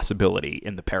third possibility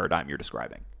in the paradigm you're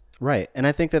describing. Right. And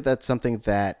I think that that's something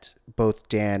that both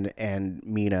Dan and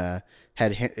Mina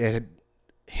had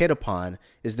hit upon,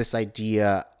 is this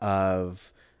idea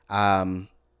of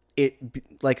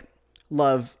like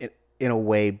love in a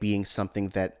way being something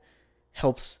that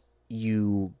helps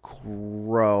you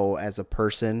grow as a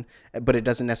person, but it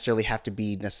doesn't necessarily have to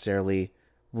be necessarily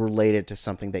related to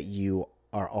something that you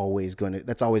are always going to,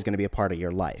 that's always going to be a part of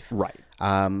your life. Right.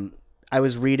 I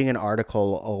was reading an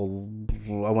article,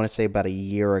 I want to say about a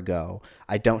year ago.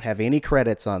 I don't have any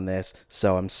credits on this,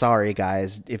 so I'm sorry,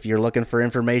 guys. If you're looking for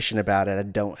information about it, I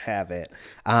don't have it.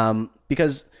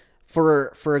 Because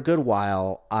for a good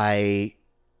while, I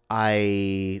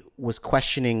was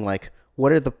questioning, like,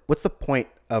 what's the point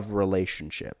of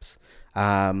relationships?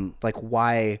 Like,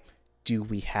 why do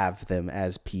we have them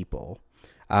as people?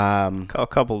 A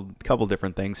couple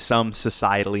different things. Some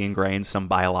societally ingrained, some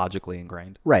biologically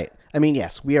ingrained. Right. I mean,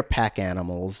 yes, we are pack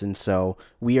animals, and so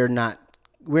we're not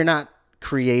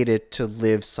created to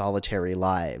live solitary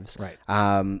lives. Right.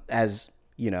 As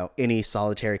you know, any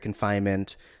solitary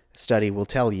confinement study will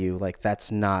tell you, like,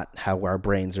 that's not how our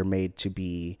brains are made to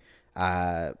be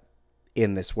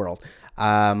in this world.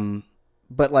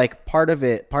 But like part of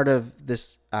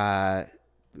this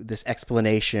this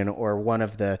explanation, or one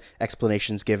of the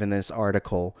explanations given in this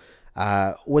article,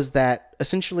 was that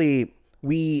essentially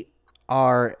we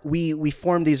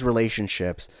form these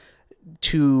relationships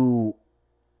to,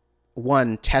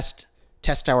 one, test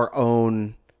our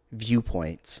own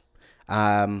viewpoints,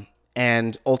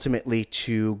 and ultimately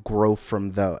to grow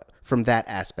from that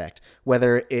aspect,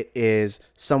 whether it is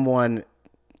someone,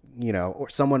 you know, or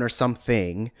someone or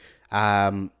something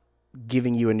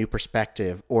giving you a new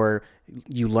perspective, or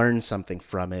you learn something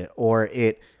from it, or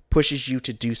it pushes you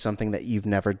to do something that you've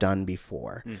never done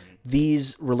before. Mm-hmm.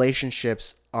 These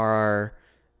relationships are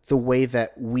the way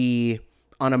that we,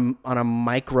 on a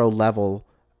micro level,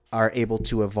 are able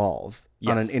to evolve.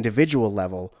 Yes. On an individual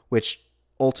level, which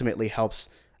ultimately helps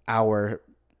our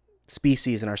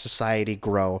species and our society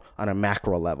grow on a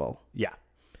macro level. Yeah.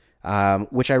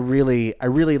 Which I really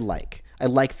like. I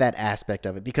like that aspect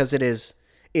of it, because it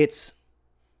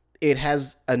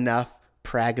has enough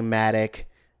pragmatic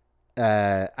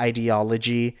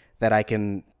ideology that I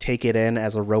can take it in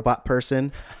as a robot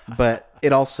person, but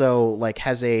it also like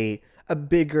has a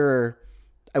bigger,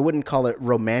 I wouldn't call it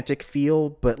romantic feel,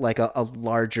 but like a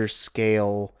larger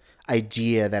scale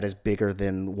idea that is bigger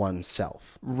than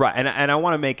oneself. Right. And I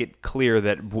want to make it clear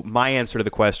that my answer to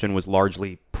the question was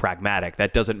largely pragmatic.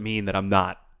 That doesn't mean that I'm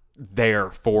not there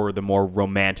for the more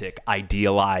romantic,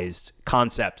 idealized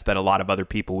concepts that a lot of other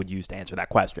people would use to answer that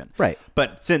question. Right.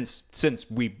 But since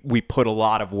we put a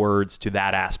lot of words to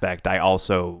that aspect, I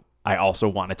also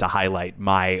wanted to highlight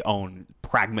my own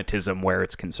pragmatism where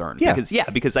it's concerned. Yeah.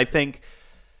 Because I think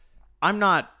I'm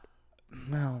not,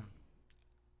 well,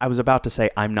 I was about to say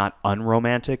I'm not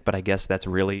unromantic, but I guess that's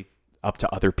really up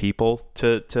to other people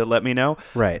to let me know.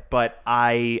 Right. But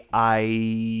I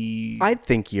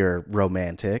think you're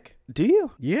romantic. Do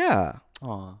you? Yeah.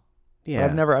 Aw. Yeah.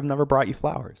 But I've never brought you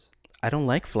flowers. I don't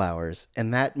like flowers,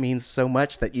 and that means so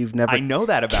much that you've never I know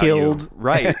that about killed, you.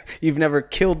 Right. You've never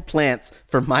killed plants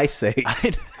for my sake.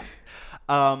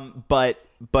 But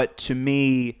to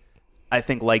me, I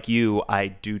think like you, I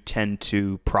do tend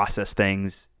to process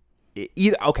things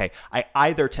I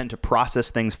either tend to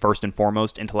process things first and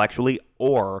foremost intellectually,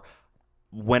 or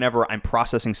whenever I'm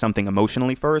processing something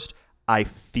emotionally first, I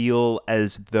feel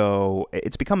as though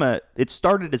it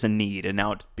started as a need, and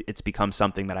now it's become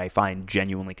something that I find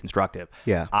genuinely constructive.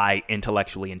 Yeah. I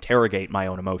intellectually interrogate my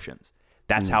own emotions.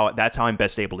 That's how I'm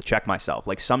best able to check myself.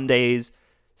 Like some days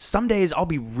I'll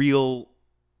be real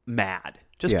mad.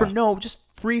 Just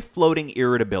free floating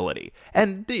irritability.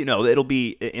 And, you know, it'll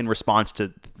be in response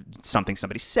to something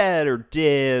somebody said or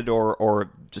did,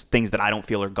 or just things that I don't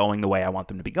feel are going the way I want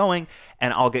them to be going.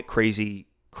 And I'll get crazy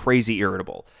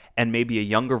irritable. And maybe a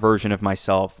younger version of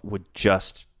myself would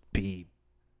just be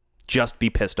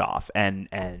pissed off and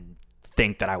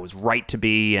think that I was right to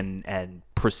be and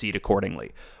proceed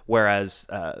accordingly. Whereas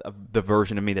the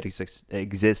version of me that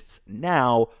exists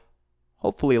now,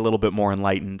 hopefully a little bit more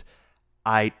enlightened,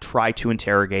 I try to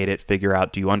interrogate it, figure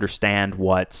out, do you understand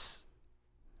what's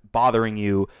bothering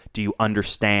you? Do you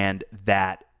understand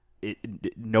that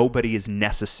nobody is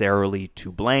necessarily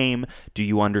to blame? Do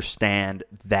you understand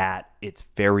that it's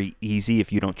very easy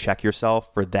if you don't check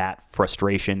yourself for that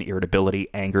frustration, irritability,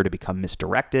 anger to become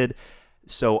misdirected?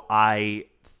 So I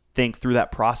think through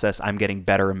that process, I'm getting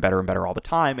better and better and better all the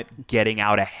time at getting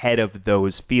out ahead of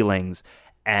those feelings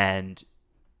and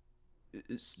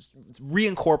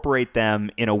reincorporate them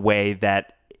in a way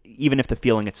that even if the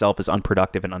feeling itself is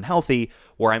unproductive and unhealthy,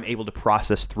 where I'm able to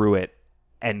process through it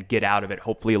and get out of it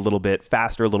hopefully a little bit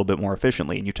faster, a little bit more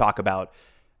efficiently. And you talk about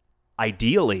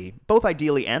both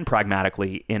ideally and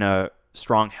pragmatically, in a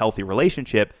strong, healthy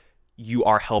relationship, you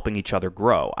are helping each other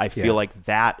grow. I feel like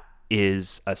that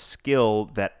is a skill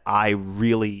that I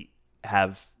really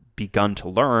have begun to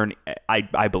learn,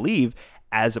 I believe,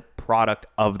 as a product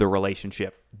of the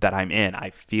relationship that I'm in.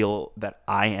 I feel that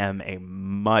I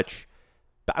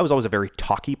was always a very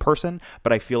talky person,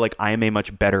 but I feel like I am a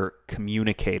much better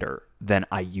communicator than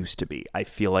I used to be. I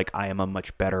feel like I am a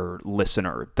much better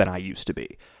listener than I used to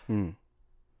be.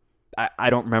 I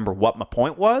don't remember what my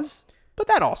point was, but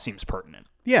that all seems pertinent.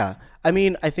 Yeah. I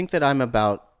mean, I think that I'm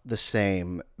about the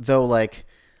same, though. Like,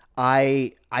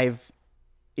 I've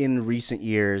in recent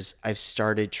years, I've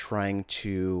started trying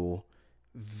to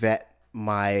vet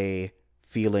my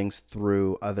feelings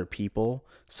through other people,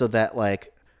 so that,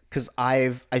 like, because I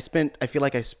feel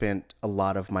like I spent a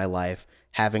lot of my life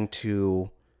having to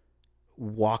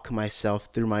walk myself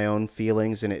through my own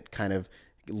feelings, and it kind of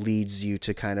leads you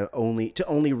to kind of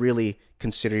only really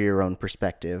consider your own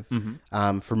perspective.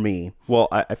 For me, well,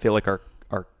 I feel like our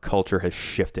culture has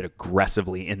shifted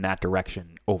aggressively in that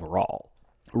direction overall.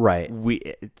 Right.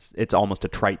 It's almost a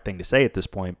trite thing to say at this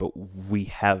point, but we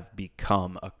have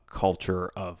become a culture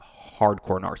of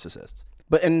hardcore narcissists.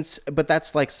 But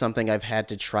that's like something I've had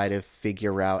to try to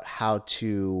figure out how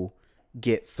to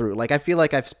get through. Like, I feel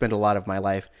like I've spent a lot of my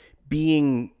life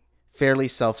being fairly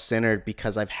self-centered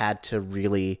because I've had to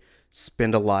really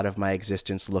spend a lot of my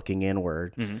existence looking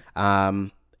inward.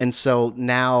 And so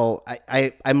now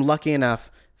I'm lucky enough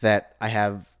that I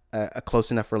have a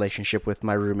close enough relationship with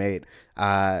my roommate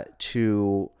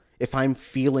to, if I'm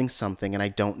feeling something and I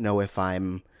don't know if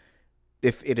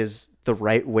it is the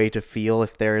right way to feel,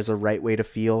 if there is a right way to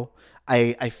feel,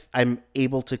 I'm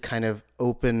able to kind of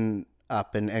open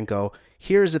up and go,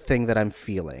 here's a thing that I'm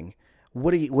feeling.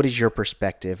 What is your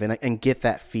perspective? And get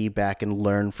that feedback and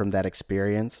learn from that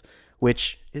experience,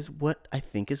 which is what I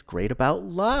think is great about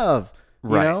love.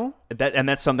 Right. You know?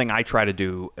 That's something I try to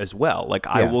do as well. Like,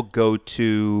 I will go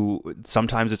to,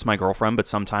 sometimes it's my girlfriend, but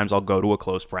sometimes I'll go to a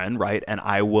close friend, right? And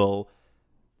I will,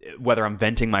 whether I'm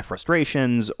venting my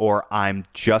frustrations or I'm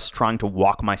just trying to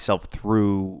walk myself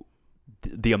through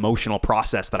the emotional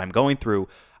process that I'm going through,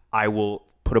 I will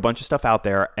put a bunch of stuff out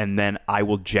there, and then I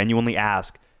will genuinely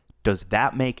ask, does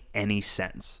that make any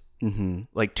sense?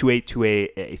 Like, to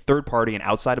a third party, an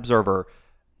outside observer,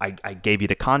 I gave you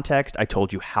the context. I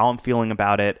told you how I'm feeling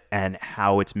about it and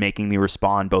how it's making me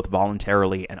respond both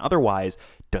voluntarily and otherwise.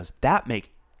 Does that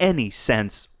make any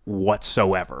sense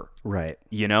whatsoever? Right.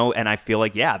 You know, and I feel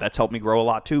like, that's helped me grow a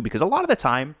lot too, because a lot of the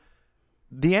time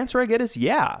the answer I get is,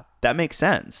 that makes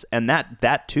sense. And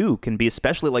that too can be,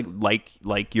 especially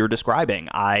like you're describing.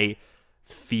 I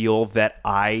feel that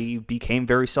I became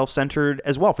very self-centered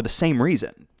as well for the same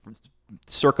reason.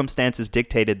 Circumstances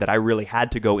dictated that I really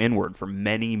had to go inward for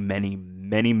many, many,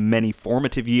 many, many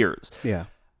formative years. Yeah.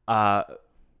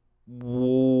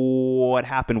 What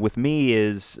happened with me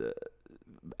is,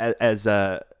 as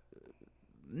a,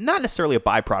 not necessarily a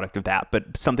byproduct of that,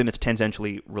 but something that's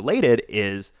tangentially related,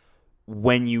 is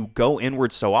when you go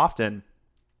inward so often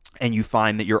and you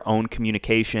find that your own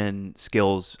communication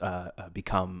skills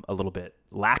become a little bit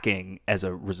lacking as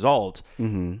a result,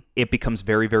 it becomes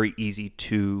very, very easy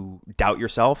to doubt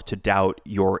yourself, to doubt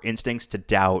your instincts, to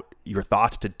doubt your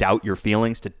thoughts, to doubt your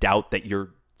feelings, to doubt that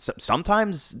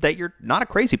sometimes that you're not a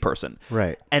crazy person.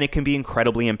 Right. And it can be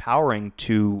incredibly empowering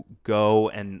to go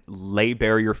and lay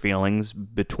bare your feelings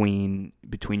between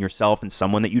yourself and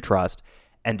someone that you trust,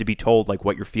 and to be told, like,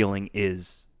 what you're feeling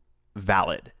is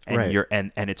valid, and right.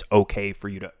 and it's okay for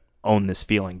you to own this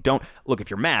feeling. Don't look, if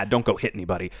you're mad, don't go hit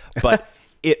anybody, but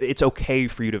it's okay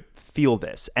for you to feel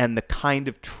this. And the kind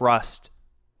of trust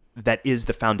that is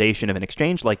the foundation of an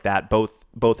exchange like that,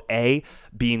 both A,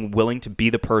 being willing to be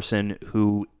the person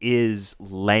who is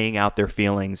laying out their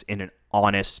feelings in an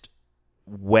honest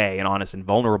way, an honest and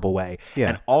vulnerable way,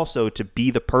 and also to be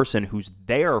the person who's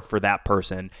there for that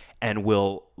person and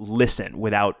will listen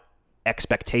without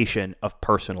expectation of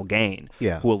personal gain,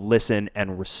 will listen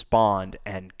and respond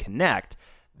and connect.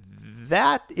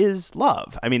 That is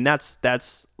love. I mean,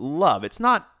 that's love. It's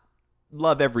not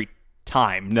love every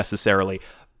time necessarily,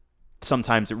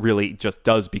 sometimes it really just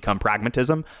does become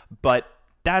pragmatism, but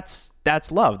that's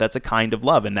love. That's a kind of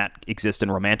love, and that exists in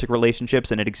romantic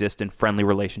relationships, and it exists in friendly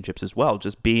relationships as well.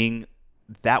 Just being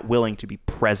that willing to be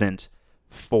present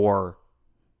for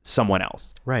someone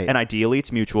else. Right. And ideally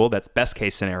it's mutual. That's best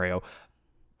case scenario.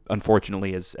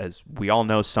 Unfortunately, as we all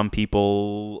know, some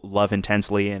people love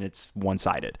intensely and it's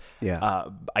one-sided. Yeah.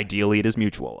 Ideally it is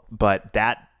mutual, but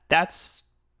that's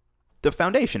the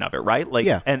foundation of it, right? Like,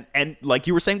 yeah. And like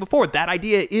you were saying before, that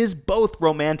idea is both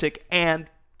romantic and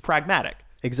pragmatic.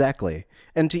 Exactly.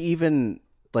 And to even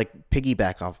like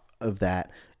piggyback off of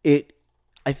that,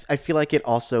 I feel like it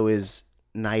also is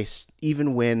nice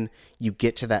even when you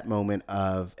get to that moment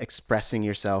of expressing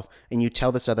yourself and you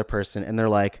tell this other person and they're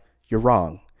like, you're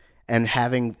wrong. And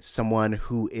having someone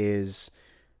who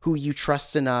you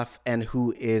trust enough and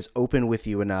who is open with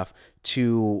you enough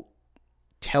to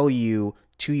tell you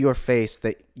to your face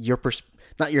that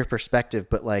not your perspective,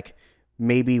 but like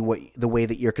maybe the way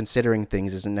that you're considering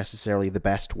things isn't necessarily the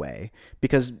best way.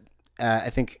 Because I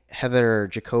think Heather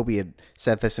Jacoby had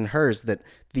said this in hers, that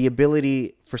the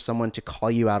ability for someone to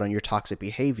call you out on your toxic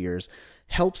behaviors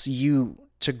helps you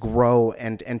to grow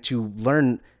and to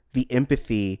learn the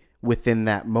empathy within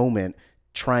that moment,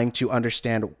 trying to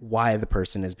understand why the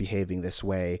person is behaving this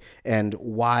way and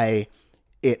why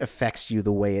it affects you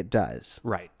the way it does.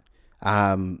 Right.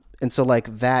 And so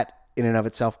like that in and of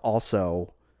itself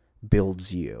also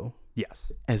builds you.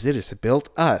 Yes. As it has built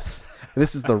us.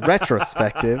 This is the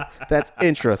retrospective. That's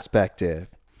introspective.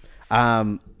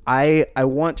 I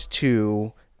want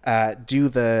to do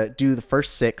the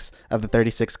first 6 of the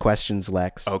 36 questions,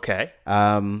 Lex. Okay.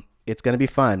 It's going to be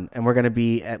fun, and we're going to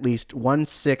be at least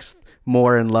 1/6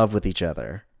 more in love with each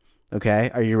other.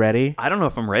 Okay? Are you ready? I don't know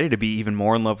if I'm ready to be even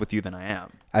more in love with you than I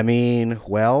am. I mean,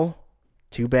 well,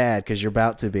 too bad, because you're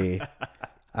about to be.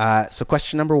 So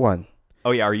question number 1. Oh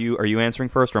yeah, are you answering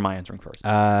first or am I answering first?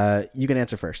 You can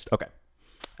answer first. Okay.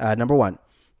 Number 1.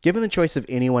 Given the choice of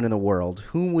anyone in the world,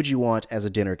 whom would you want as a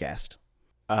dinner guest?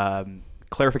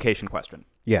 Clarification question.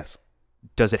 Yes.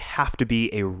 Does it have to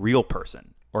be a real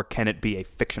person or can it be a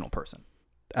fictional person?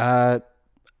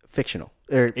 Fictional.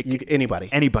 Or anybody.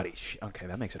 Anybody. Okay,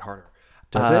 that makes it harder.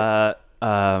 Does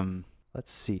it?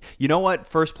 Let's see. You know what?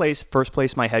 First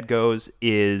place my head goes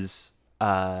is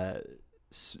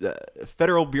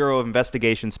Federal Bureau of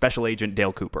Investigation Special Agent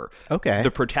Dale Cooper. Okay.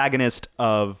 The protagonist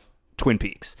of Twin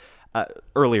Peaks.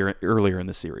 Earlier in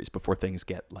the series, before things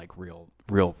get like real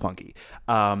funky.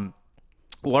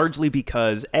 Largely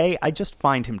because I just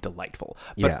find him delightful,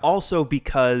 but also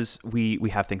because we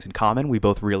have things in common. We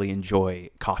both really enjoy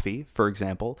coffee, for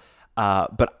example.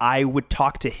 But I would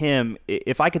talk to him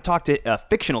if I could talk to a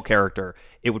fictional character.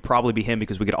 It would probably be him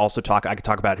because I could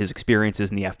talk about his experiences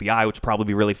in the FBI, which would probably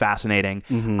be really fascinating.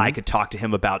 Mm-hmm. I could talk to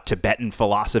him about Tibetan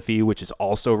philosophy, which is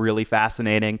also really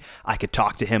fascinating. I could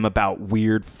talk to him about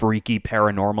weird, freaky,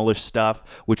 paranormalish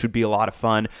stuff, which would be a lot of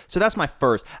fun. So that's my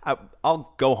first.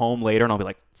 I'll go home later and I'll be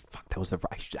like, fuck, that was I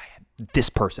had this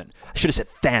person. I should have said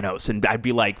Thanos. And I'd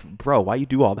be like, bro, why you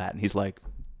do all that? And he's like,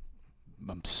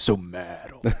 I'm so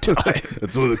mad all the time.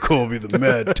 That's why they call me the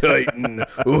Mad Titan.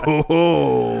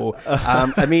 Oh.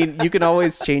 I mean, you can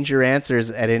always change your answers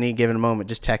at any given moment.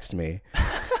 Just text me.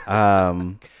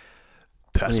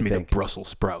 Pass me the Brussels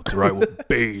sprouts or I will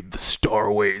bathe the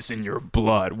starways in your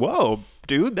blood. Whoa,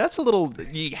 dude, that's a little...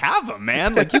 You have them,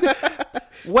 man. Like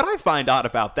what I find odd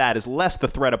about that is less the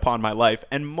threat upon my life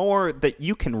and more that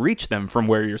you can reach them from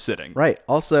where you're sitting. Right.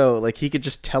 Also, like he could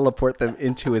just teleport them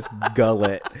into his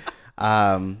gullet.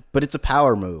 But it's a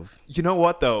power move. You know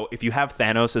what, though? If you have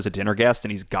Thanos as a dinner guest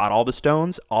and he's got all the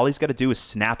stones, all he's got to do is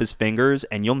snap his fingers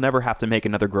and you'll never have to make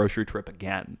another grocery trip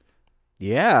again.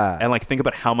 Yeah. And like, think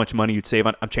about how much money you'd save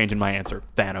on... I'm changing my answer.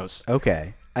 Thanos.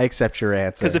 Okay. I accept your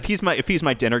answer. Because if he's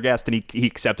my dinner guest and he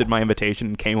accepted my invitation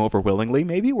and came over willingly,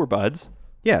 maybe we're buds.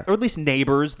 Yeah. Or at least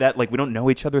neighbors that like we don't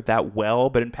know each other that well,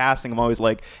 but in passing I'm always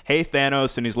like, hey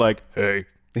Thanos, and he's like, hey.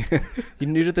 You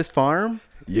new to this farm?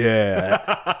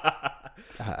 Yeah.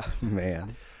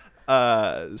 Man.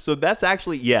 So that's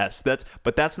actually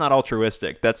but that's not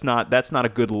altruistic. That's not a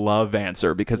good love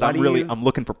answer because I'm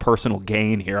looking for personal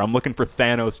gain here. I'm looking for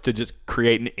Thanos to just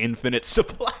create an infinite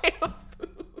supply of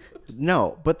food.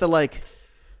 No, but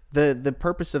the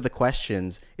purpose of the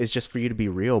questions is just for you to be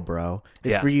real, bro.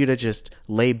 It's for you to just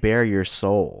lay bare your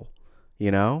soul,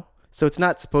 you know? So it's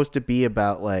not supposed to be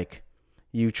about like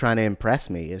you trying to impress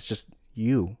me. It's just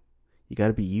you. You got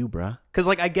to be you, bro. Cuz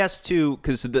like I guess too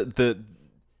cuz the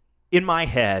in my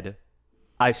head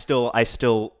I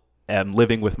still am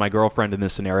living with my girlfriend in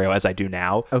this scenario as I do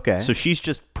now. Okay. So she's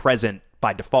just present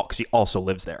by default because she also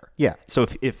lives there. Yeah. So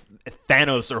if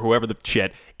Thanos or whoever the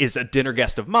shit is a dinner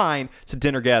guest of mine, it's a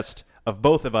dinner guest of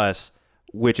both of us.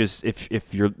 Which is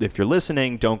if you're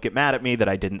listening, don't get mad at me that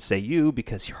I didn't say you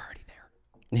because you're already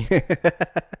there.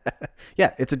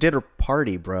 Yeah, it's a dinner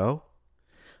party, bro.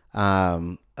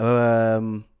 My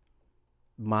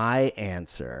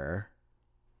answer.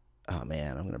 Oh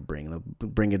man, I'm gonna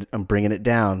I'm bringing it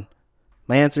down.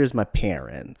 My answer is my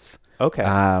parents. Okay.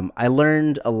 I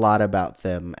learned a lot about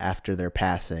them after their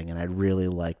passing, and I'd really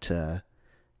like to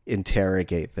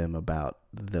interrogate them about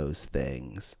those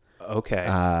things. Okay.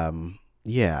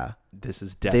 Yeah. This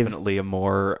is definitely a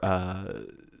more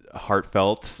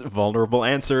heartfelt, vulnerable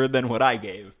answer than what I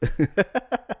gave.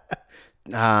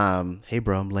 Hey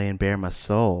bro, I'm laying bare my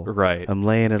soul. Right. I'm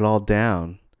laying it all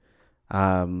down.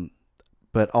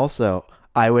 But also,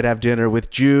 I would have dinner with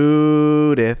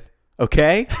Judith.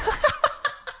 Okay?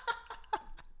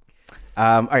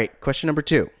 All right, question number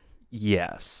 2.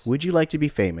 Yes. Would you like to be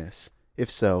famous?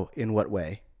 If so, in what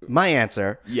way? My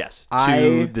answer. Yes.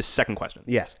 To the second question.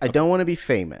 Yes. I don't want to be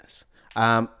famous.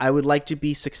 I would like to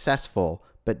be successful,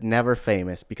 but never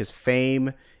famous, because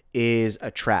fame is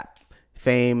a trap.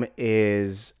 Fame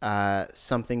is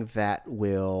something that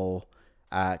will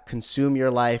consume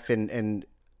your life, and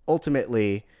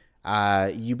ultimately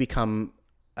you become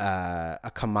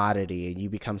a commodity, and you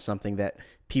become something that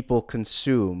people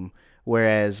consume.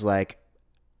 Whereas like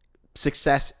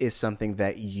success is something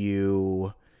that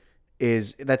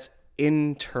that's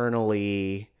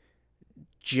internally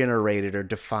generated or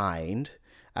defined,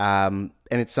 and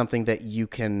it's something that you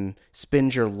can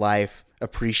spend your life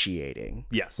appreciating.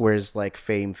 Yes. Whereas like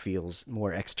fame feels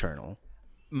more external.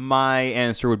 My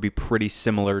answer would be pretty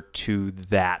similar to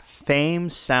that.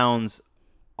 Fame sounds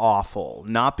awful.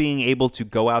 Not being able to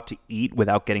go out to eat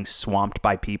without getting swamped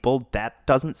by people, that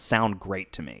doesn't sound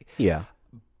great to me. Yeah.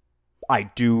 I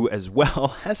do, as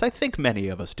well as I think many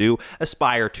of us do,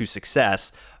 aspire to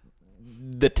success.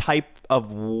 The type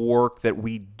of work that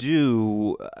we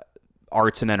do,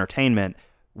 arts and entertainment,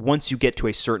 once you get to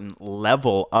a certain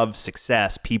level of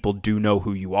success, people do know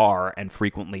who you are, and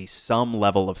frequently some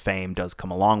level of fame does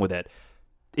come along with it.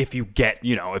 If you get,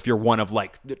 if you're one of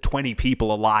like 20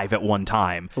 people alive at one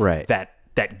time, right,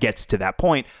 that gets to that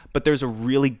point. But there's a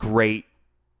really great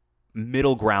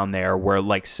middle ground there where,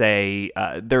 like, say,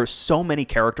 there are so many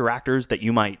character actors that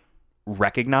you might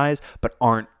recognize but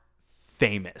aren't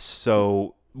famous.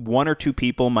 So one or two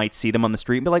people might see them on the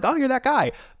street and be like, oh, you're that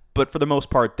guy. But for the most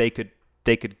part, they could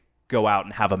go out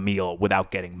and have a meal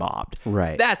without getting mobbed.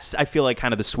 Right. That's, I feel like,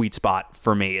 kind of the sweet spot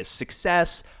for me is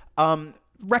success.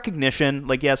 Recognition.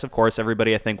 Like, yes, of course,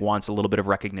 everybody I think wants a little bit of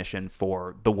recognition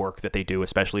for the work that they do,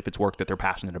 especially if it's work that they're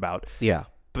passionate about. Yeah.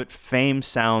 But fame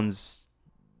sounds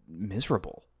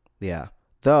miserable. Yeah.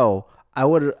 Though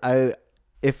all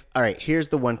right, here's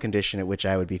the one condition at which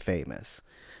I would be famous.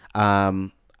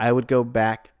 I would go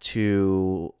back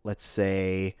to, let's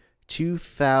say,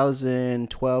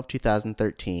 2012,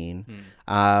 2013.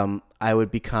 I would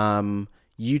become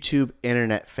YouTube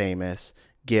internet famous,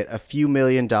 get a few $1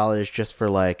 million just for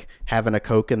like having a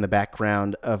Coke in the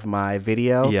background of my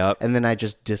video. Yep. And then I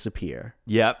just disappear.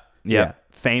 Yep. Yeah.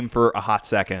 Fame for a hot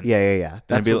second. Yeah.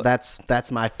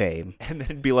 That's my fame. And then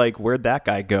it'd be like, where'd that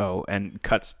guy go? And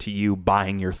cuts to you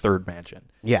buying your third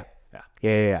mansion. Yeah.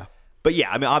 But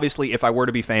yeah, I mean, obviously, if I were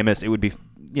to be famous, it would be,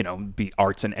 be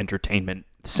arts and entertainment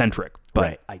centric. But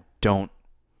right. I don't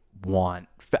want...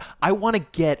 I want to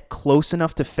get close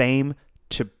enough to fame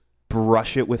to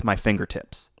brush it with my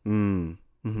fingertips.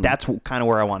 Mm-hmm. That's kind of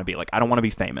where I want to be. Like, I don't want to be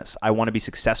famous. I want to be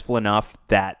successful enough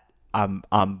that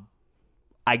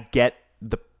I get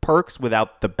the perks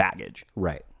without the baggage.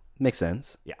 Right. Makes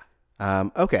sense. Yeah.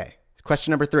 Okay.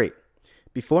 Question number 3.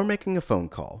 Before making a phone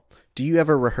call, do you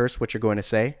ever rehearse what you're going to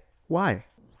say? Why?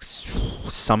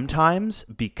 Sometimes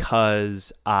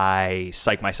because I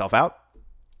psych myself out,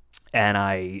 and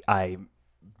I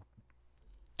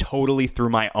totally,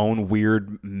 through my own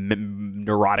weird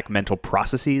neurotic mental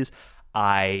processes,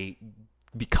 I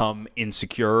become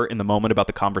insecure in the moment about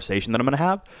the conversation that I'm going to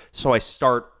have. So I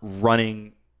start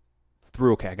running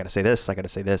through, okay, I got to say this,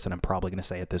 and I'm probably going to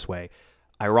say it this way.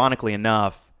 Ironically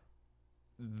enough,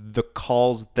 the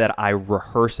calls that I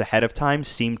rehearse ahead of time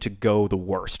seem to go the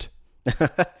worst.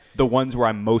 The ones where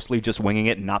I'm mostly just winging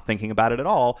it and not thinking about it at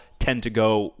all tend to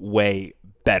go way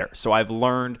better. So I've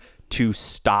learned to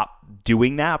stop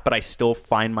doing that, but I still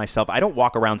find myself, I don't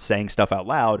walk around saying stuff out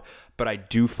loud, but I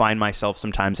do find myself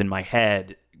sometimes in my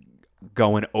head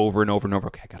going over and over and over,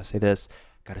 okay, I gotta say this,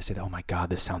 gotta say that, oh my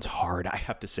God, this sounds hard. I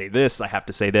have to say this, I have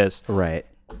to say this. Right.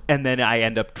 And then I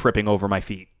end up tripping over my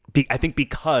feet I think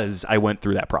because I went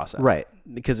through that process. Right.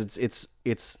 Because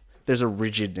it's there's a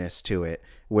rigidness to it,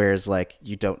 whereas like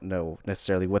you don't know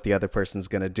necessarily what the other person's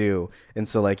gonna do, and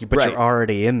so like but you're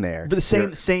already in there. But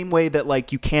the same way that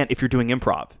like you can't, if you're doing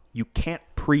improv, you can't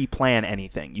pre-plan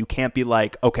anything. You can't be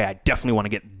like, okay, I definitely want to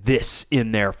get this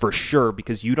in there for sure,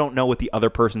 because you don't know what the other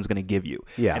person's gonna give you.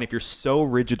 Yeah. And if you're so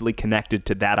rigidly connected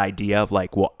to that idea of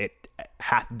like, well,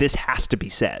 this has to be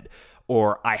said,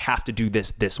 or I have to do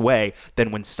this way,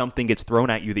 then when something gets thrown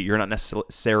at you that you're not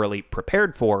necessarily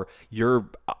prepared for, you're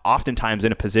oftentimes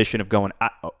in a position of going,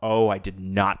 oh, I did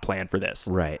not plan for this.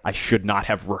 Right. I should not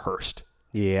have rehearsed.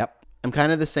 Yep. I'm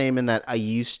kind of the same in that I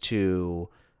used to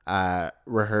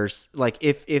rehearse. Like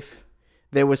if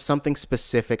there was something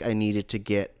specific I needed to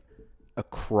get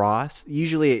across,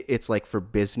 usually it's like for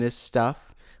business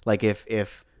stuff. Like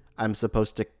if I'm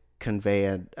supposed to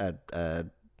convey a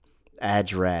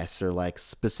address or like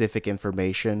specific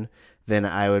information, then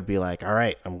I would be like, all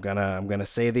right, I'm gonna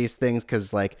say these things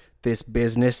because like this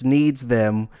business needs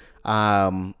them.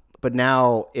 But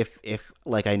now if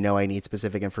like I know I need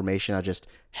specific information, I'll just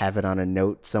have it on a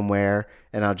note somewhere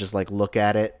and I'll just like look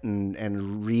at it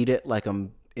and read it like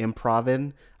I'm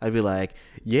improving. I'd be like,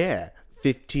 yeah,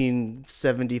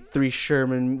 1573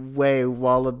 Sherman Way,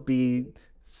 Wallaby,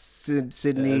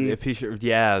 Sydney.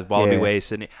 Wallaby Way,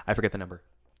 Sydney. I forget the number.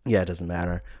 Yeah, it doesn't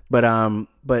matter.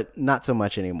 But not so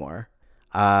much anymore.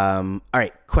 All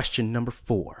right, question number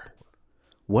 4.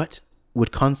 What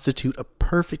would constitute a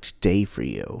perfect day for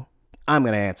you? I'm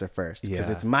going to answer first because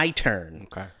it's my turn.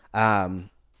 Okay.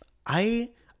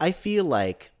 I feel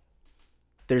like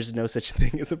there's no such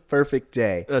thing as a perfect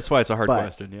day. That's why it's a hard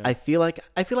question. Yeah. I feel like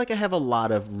I have a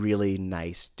lot of really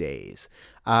nice days.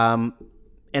 And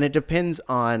it depends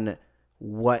on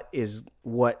what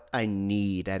I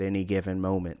need at any given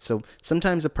moment. So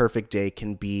sometimes a perfect day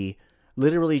can be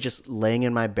literally just laying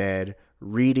in my bed,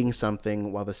 reading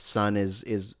something while the sun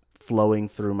is flowing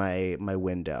through my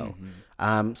window.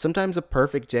 Mm-hmm. Sometimes a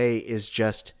perfect day is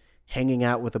just hanging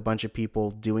out with a bunch of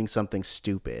people doing something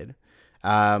stupid.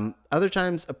 Other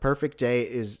times a perfect day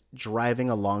is driving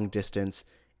a long distance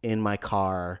in my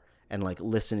car and like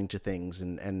listening to things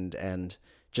and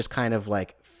just kind of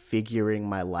like figuring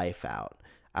my life out.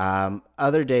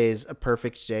 Other days, a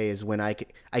perfect day is when I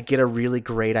get a really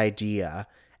great idea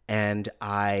and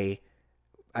I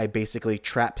basically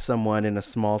trap someone in a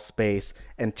small space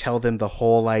and tell them the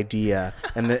whole idea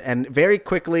and very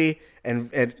quickly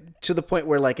and to the point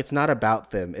where like it's not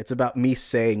about them, it's about me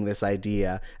saying this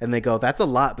idea and they go, that's a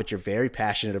lot, but you're very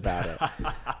passionate about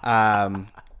it.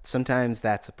 Sometimes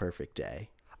that's a perfect day.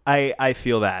 I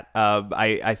feel that.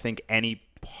 I think any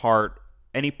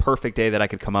perfect day that I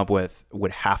could come up with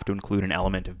would have to include an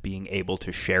element of being able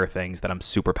to share things that I'm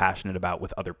super passionate about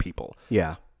with other people.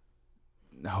 Yeah.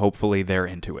 Hopefully they're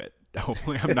into it.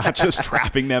 Hopefully I'm not just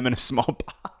trapping them in a small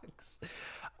box.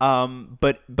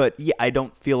 But yeah, I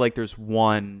don't feel like there's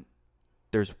one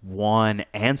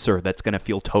answer that's going to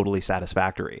feel totally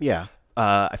satisfactory. Yeah.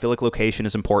 I feel like location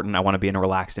is important. I want to be in a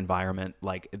relaxed environment.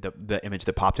 Like the image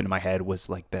that popped into my head was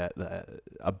like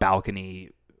a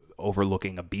balcony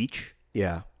overlooking a beach.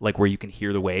 Yeah. Like where you can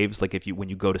hear the waves. Like when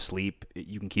you go to sleep,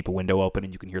 you can keep a window open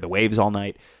and you can hear the waves all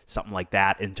night. Something like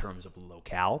that in terms of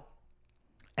locale.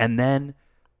 And then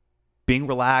being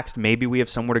relaxed, maybe we have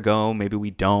somewhere to go, maybe we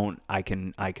don't. I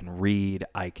can read,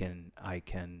 I can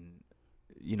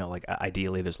like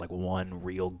ideally there's like one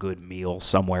real good meal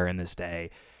somewhere in this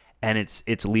day. And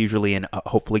it's leisurely and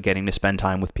hopefully getting to spend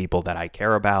time with people that I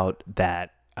care about,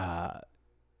 that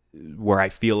where I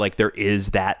feel like there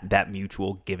is that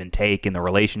mutual give and take in the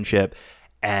relationship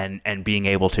and being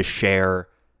able to share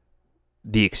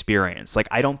the experience. Like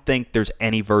I don't think there's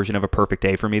any version of a perfect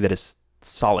day for me that is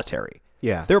solitary.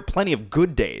 Yeah. There are plenty of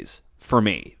good days for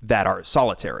me that are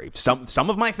solitary. Some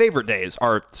of my favorite days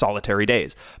are solitary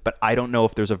days, but I don't know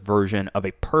if there's a version of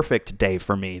a perfect day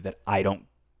for me that I don't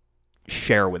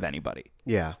share with anybody.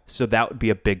 Yeah. So that would be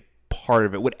a big part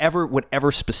of it.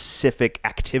 Whatever specific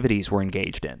activities we're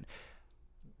engaged in.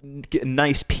 Get a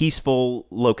nice peaceful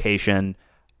location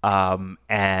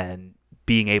and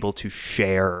being able to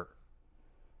share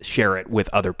it with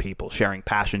other people, sharing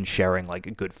passion, sharing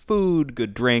like good food,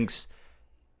 good drinks,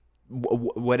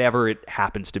 whatever it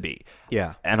happens to be.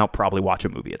 Yeah. And I'll probably watch a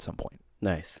movie at some point.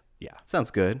 Nice. Yeah.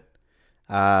 Sounds good.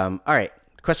 All right.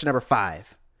 Question number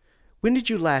 5. When did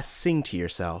you last sing to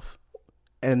yourself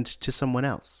and to someone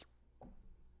else?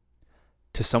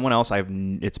 To someone else,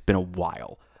 it's been a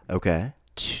while. Okay.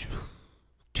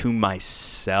 To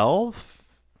myself,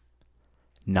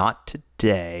 not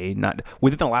today, not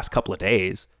within the last couple of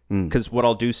days. Because what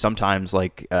I'll do sometimes,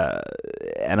 like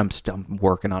and I'm still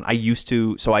working on. I used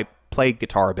to, so I play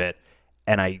guitar a bit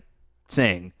and I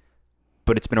sing,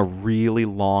 but it's been a really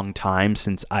long time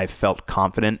since I've felt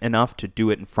confident enough to do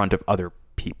it in front of other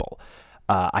people.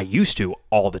 I used to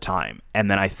all the time,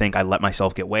 and then I think I let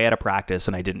myself get way out of practice,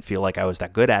 and I didn't feel like I was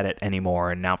that good at it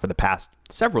anymore. And now for the past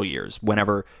several years,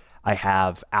 whenever I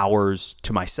have hours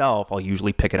to myself, I'll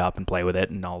usually pick it up and play with it,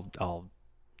 and I'll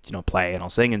play and I'll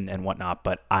sing and whatnot,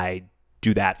 but I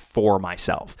do that for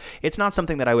myself. It's not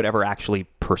something that I would ever actually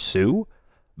pursue,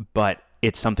 but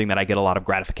it's something that I get a lot of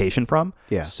gratification from.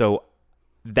 Yeah. So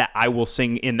that I will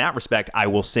sing in that respect, I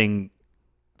will sing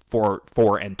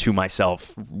for and to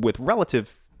myself with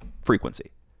relative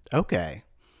frequency. Okay.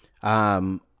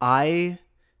 I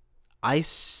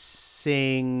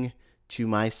sing to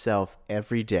myself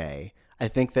every day. I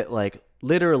think that, like,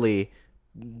 literally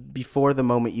before the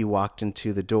moment you walked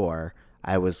into the door,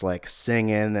 I was like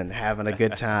singing and having a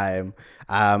good time.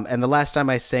 And the last time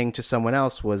I sang to someone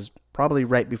else was probably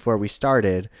right before we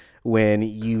started, when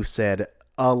you said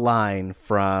a line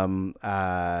from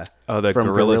the from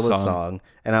Gorillaz Gorillaz song,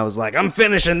 and I was like, I'm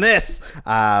finishing this.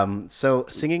 So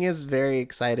singing is very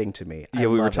exciting to me. Yeah,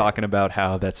 we were talking about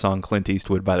how that song Clint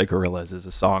Eastwood by the Gorillaz is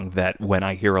a song that when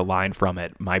I hear a line from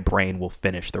it, my brain will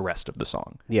finish the rest of the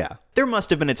song. Yeah. There must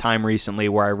have been a time recently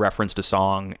where I referenced a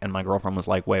song and my girlfriend was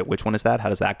like, wait, which one is that? How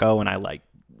does that go? And I like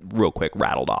real quick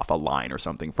rattled off a line or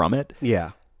something from it.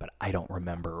 Yeah. But I don't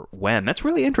remember when. That's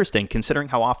really interesting, considering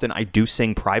how often I do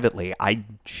sing privately. I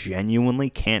genuinely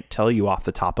can't tell you off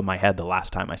the top of my head the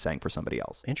last time I sang for somebody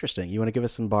else. Interesting. You want to give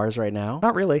us some bars right now?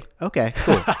 Not really. Okay,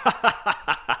 cool.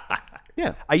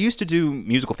 Yeah. I used to do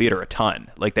musical theater a ton.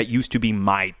 Like, that used to be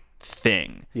my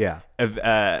thing. Yeah.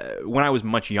 When I was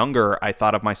much younger, I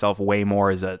thought of myself way more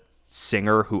as a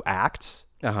singer who acts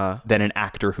than an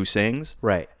actor who sings.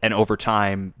 Right. And over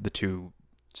time, the two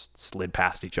just slid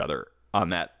past each other on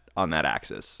that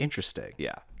axis. Interesting.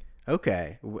 Yeah.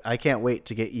 Okay. I can't wait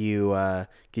to get you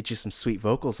some sweet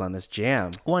vocals on this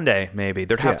jam. One day, maybe.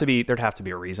 There'd have to be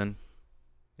a reason,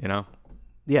 you know?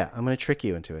 Yeah, I'm going to trick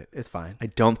you into it. It's fine. I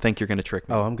don't think you're going to trick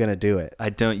me. Oh, I'm going to do it. I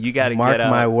don't. You got to Mark get up.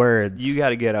 my words. You got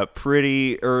to get up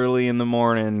pretty early in the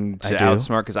morning to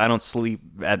outsmart, because I don't sleep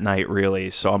at night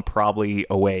really, so I'm probably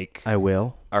awake I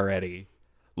will. already,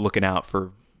 looking out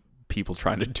for people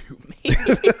trying to do me.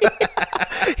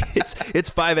 It's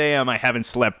 5 a.m. I haven't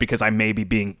slept because I may be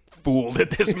being fooled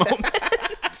at this moment.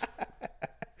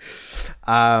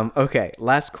 Okay,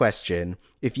 last question.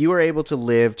 If you were able to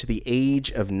live to the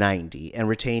age of 90 and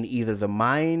retain either the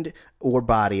mind or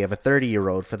body of a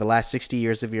 30-year-old for the last 60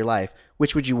 years of your life,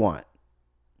 which would you want?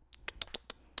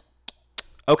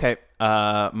 Okay,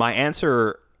 my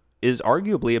answer is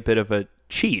arguably a bit of a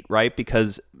cheat, right?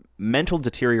 Because mental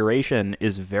deterioration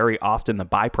is very often the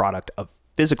byproduct of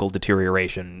physical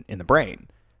deterioration in the brain.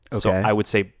 Okay. So I would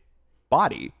say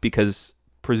body, because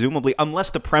presumably, unless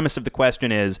the premise of the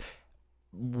question is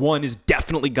one is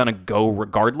definitely going to go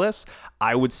regardless,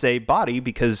 I would say body,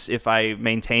 because if I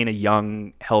maintain a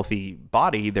young, healthy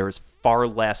body, there's far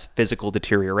less physical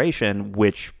deterioration,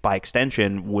 which by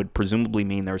extension would presumably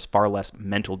mean there's far less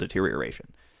mental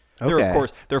deterioration. Okay. There are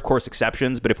of course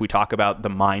exceptions, but if we talk about the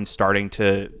mind starting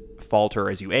to falter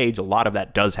as you age, a lot of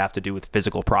that does have to do with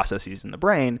physical processes in the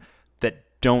brain that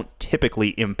don't typically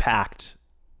impact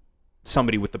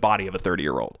somebody with the body of a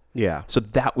 30-year-old. Yeah. So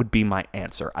that would be my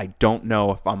answer. I don't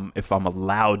know if I'm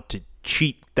allowed to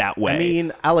cheat that way. I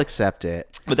mean, I'll accept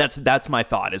it. But that's my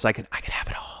thought, is I could have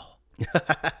it all.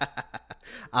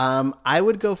 I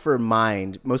would go for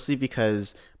mind, mostly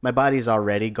because my body's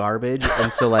already garbage,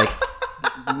 and so like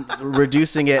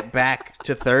reducing it back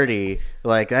to 30,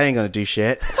 like, that ain't gonna do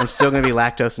shit. I'm still gonna be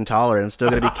lactose intolerant. I'm still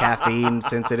gonna be caffeine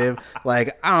sensitive.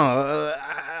 Like, I don't know.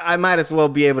 I might as well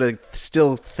be able to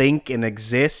still think and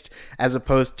exist, as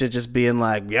opposed to just being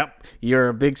like, yep, you're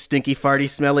a big stinky farty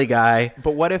smelly guy.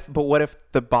 But what if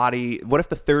the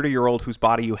 30-year-old whose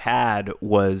body you had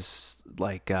was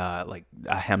like a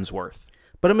Hemsworth?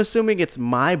 But I'm assuming it's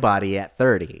my body at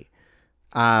 30,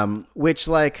 which,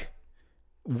 like,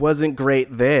 wasn't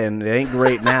great then. It ain't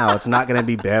great now. It's not going to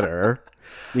be better,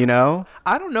 you know?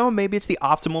 I don't know. Maybe it's the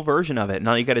optimal version of it. And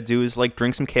all you got to do is like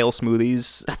drink some kale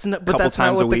smoothies. That's not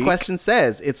what the question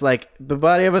says. It's like the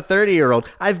body of a 30-year-old.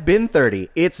 I've been 30.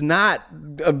 It's not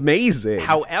amazing.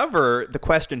 However, the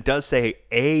question does say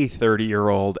a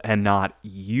 30-year-old and not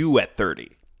you at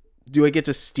 30. Do I get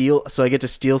to steal? So I get to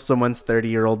steal someone's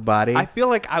 30-year-old body? I feel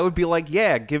like I would be like,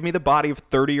 yeah, give me the body of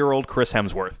 30-year-old Chris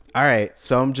Hemsworth. All right,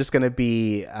 so I'm just gonna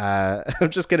be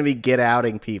get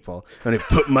outing people. I'm gonna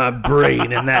put my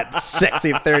brain in that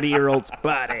sexy 30-year-old's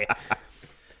body.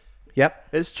 Yep,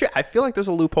 It's true. I feel like there's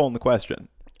a loophole in the question.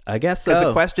 I guess Because so.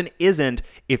 the question isn't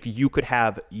if you could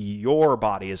have your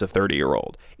body as a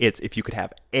 30-year-old. It's if you could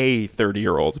have a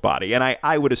 30-year-old's body. And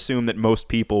I would assume that most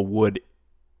people would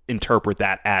interpret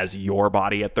that as your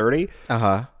body at 30.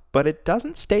 Uh-huh. But it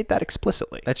doesn't state that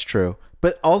explicitly. That's true.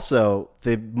 But also,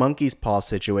 the monkey's paw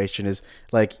situation is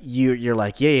like you're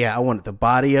like, yeah, I want the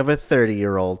body of a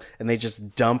 30-year-old, and they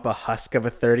just dump a husk of a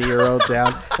 30-year-old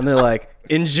down, and they're like,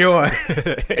 enjoy.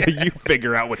 You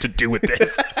figure out what to do with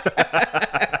this.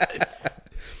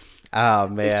 Oh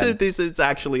man. This is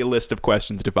actually a list of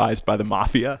questions devised by the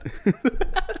mafia.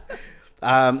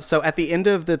 So at the end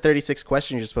of the 36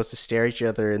 questions, you're supposed to stare each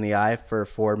other in the eye for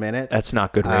 4 minutes. That's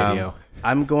not good radio.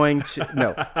 I'm going to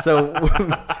no. So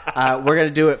we're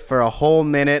gonna do it for a whole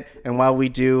minute, and while we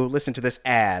do, listen to this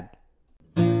ad.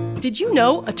 Did you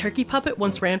know a turkey puppet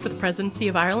once ran for the presidency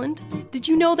of Ireland? Did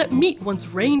you know that meat once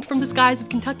rained from the skies of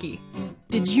Kentucky?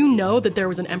 Did you know that there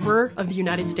was an emperor of the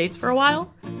United States for a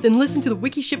while? Then listen to the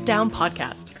Wiki Ship Down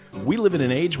podcast. We live in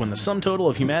an age when the sum total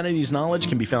of humanity's knowledge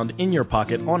can be found in your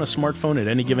pocket on a smartphone at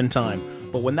any given time.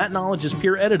 But when that knowledge is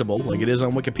peer editable, like it is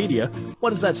on Wikipedia, what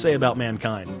does that say about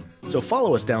mankind? So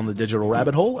follow us down the digital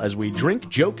rabbit hole as we drink,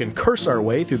 joke, and curse our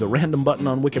way through the random button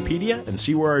on Wikipedia and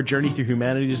see where our journey through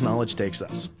humanity's knowledge takes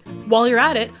us. While you're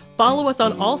at it, follow us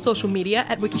on all social media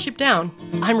at Wiki Ship Down.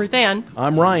 I'm Ruth Ann.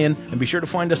 I'm Ryan, and be sure to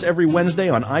find us every Wednesday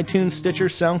on iTunes, Stitcher,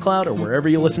 SoundCloud, or wherever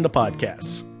you listen to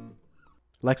podcasts.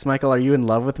 Lex Michael, are you in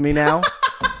love with me now?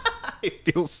 I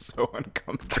feel so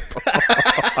uncomfortable.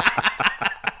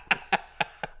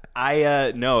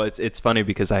 No, it's funny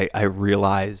because I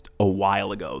realized a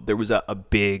while ago there was a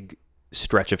big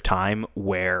stretch of time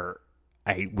where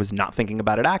I was not thinking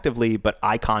about it actively, but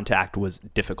eye contact was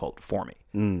difficult for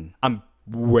me. I'm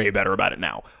way better about it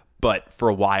now, but for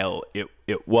a while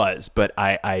it was. But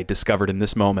I discovered in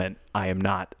this moment I am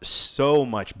not so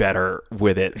much better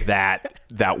with it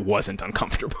that wasn't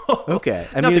uncomfortable. Okay.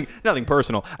 I mean, nothing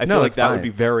personal. I No, feel like it's that fine. would be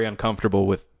very uncomfortable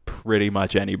with pretty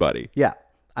much anybody. Yeah.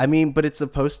 I mean, but it's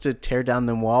supposed to tear down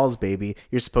them walls, baby.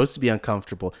 You're supposed to be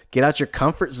uncomfortable. Get out your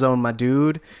comfort zone, my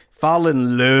dude. Fall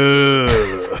in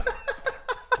love.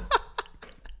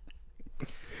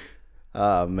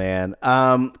 Oh, man.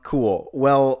 Cool.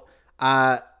 Well,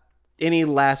 any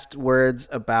last words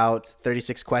about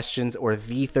 36 questions or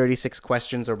the 36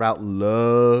 questions about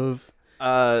love?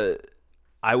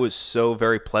 I was so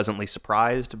very pleasantly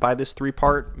surprised by this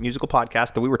 3-part musical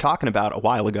podcast that we were talking about a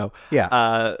while ago. Yeah.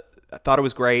 I thought it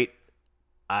was great.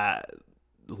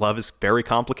 Love is very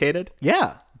complicated.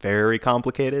 Yeah. Very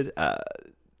complicated.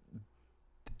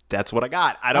 That's what I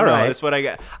got. I don't All know. right. That's what I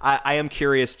got. I am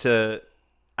curious to.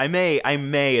 I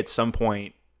may at some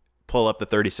point pull up the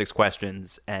 36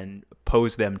 questions and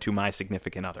pose them to my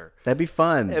significant other. That'd be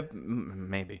fun.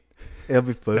 Maybe. It'll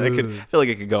be fun. I feel like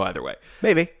it could go either way.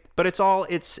 Maybe. But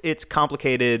it's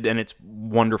complicated and it's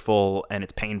wonderful and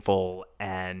it's painful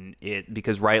and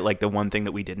because like the one thing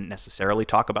that we didn't necessarily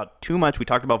talk about too much, we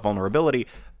talked about vulnerability,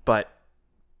 but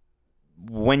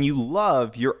when you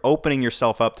love, you're opening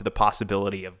yourself up to the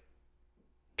possibility of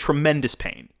tremendous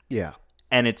pain. Yeah.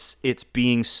 And it's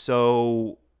being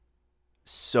so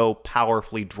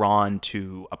powerfully drawn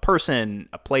to a person,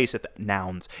 a place,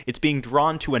 nouns. It's being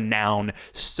drawn to a noun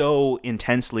so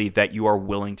intensely that you are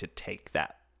willing to take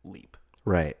that leap.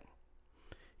 Right.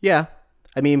 Yeah.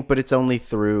 I mean, but it's only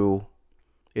through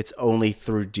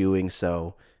doing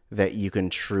so that you can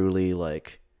truly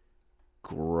like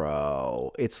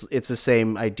grow. It's the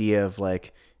same idea of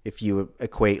like if you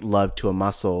equate love to a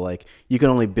muscle, like you can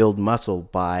only build muscle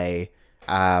by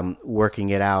working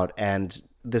it out, and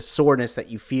the soreness that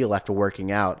you feel after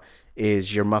working out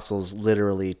is your muscles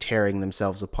literally tearing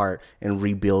themselves apart and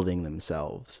rebuilding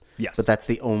themselves. Yes. But that's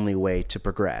the only way to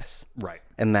progress. Right.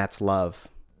 And that's love.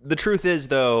 The truth is,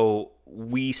 though,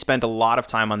 we spent a lot of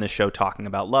time on this show talking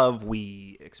about love.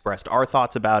 We expressed our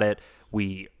thoughts about it.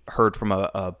 We heard from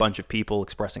a bunch of people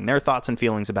expressing their thoughts and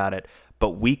feelings about it.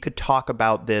 But we could talk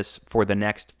about this for the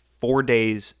next 4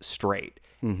 days straight.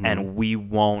 Mm-hmm. And we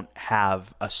won't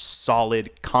have a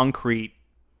solid, concrete,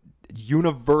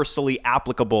 universally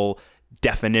applicable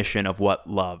definition of what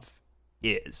love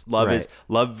is.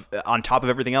 Love on top of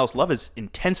everything else, love is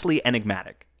intensely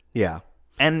enigmatic. Yeah.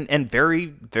 And very,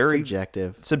 very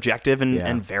subjective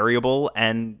and variable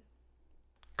and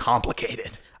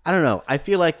complicated. I don't know. I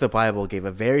feel like the Bible gave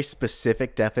a very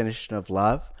specific definition of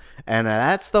love, and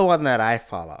that's the one that I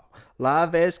follow.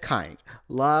 Love is kind.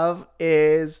 Love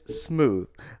is smooth.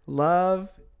 Love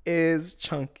is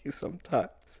chunky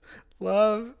sometimes.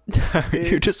 Love Are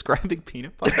you describing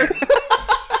peanut butter?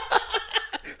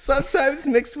 sometimes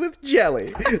mixed with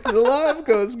jelly. Love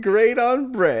goes great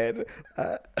on bread.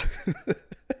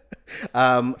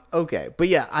 Okay. But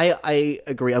yeah, I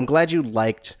agree. I'm glad you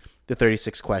liked the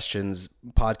 36 Questions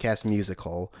podcast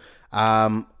musical.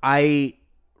 I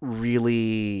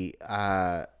really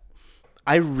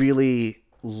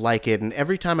like it. And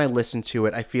every time I listen to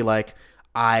it, I feel like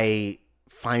I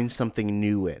find something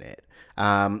new in it.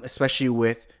 Especially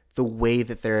with the way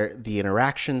that the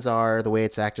interactions are, the way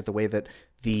it's acted, the way that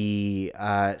the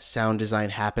sound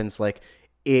design happens. Like,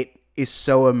 it is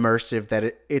so immersive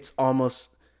that it's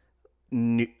almost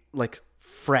new, like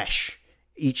fresh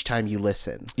each time you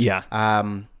listen. Yeah.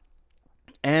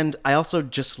 And I also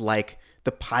just like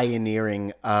the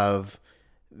pioneering of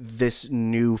this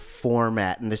new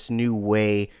format and this new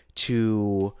way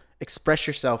to express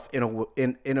yourself in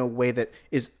a way that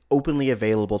is openly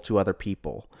available to other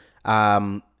people.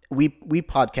 We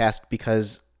podcast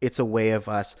because it's a way of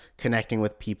us connecting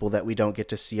with people that we don't get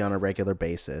to see on a regular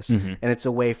basis. And it's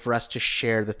a way for us to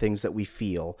share the things that we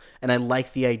feel. And I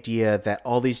like the idea that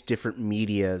all these different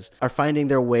medias are finding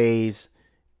their ways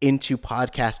into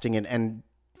podcasting and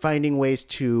finding ways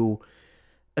to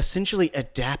essentially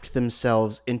adapt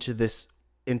themselves into this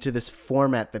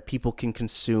format that people can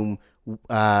consume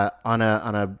on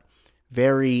a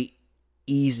very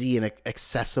easy and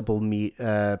accessible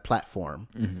platform.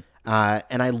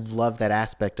 And I love that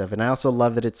aspect of it. And I also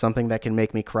love that it's something that can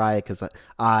make me cry, because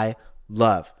I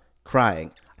love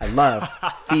crying. I love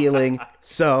feeling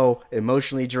so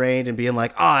emotionally drained and being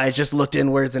like, oh, I just looked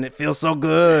inwards and it feels so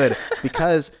good,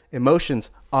 because emotions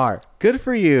are good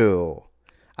for you.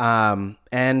 And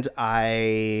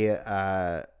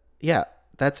yeah,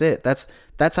 that's it.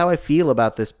 That's how I feel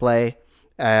about this play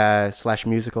 /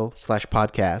 musical /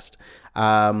 podcast.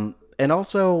 And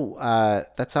also,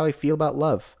 that's how I feel about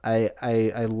love.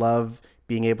 I love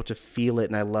being able to feel it,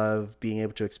 and I love being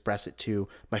able to express it to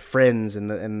my friends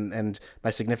and my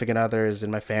significant others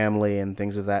and my family and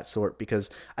things of that sort, because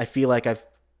I feel like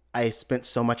I spent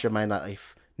so much of my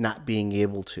life not being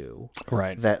able to.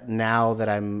 Right. That now that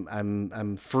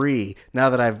I'm free, now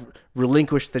that I've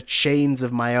relinquished the chains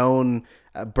of my own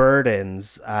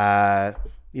burdens, I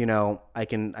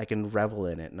can revel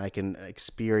in it, and I can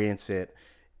experience it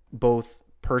both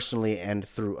personally and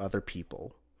through other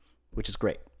people, which is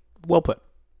great. Well put.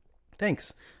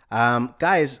 Thanks.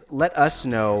 Guys, let us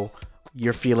know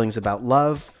your feelings about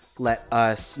love. Let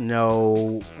us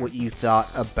know what you thought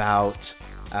about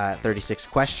 36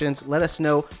 Questions. Let us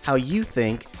know how you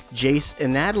think Jace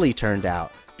and Natalie turned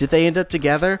out. Did they end up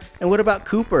together? And what about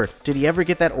Cooper? Did he ever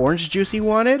get that orange juice he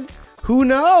wanted? Who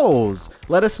knows?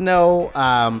 Let us know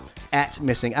at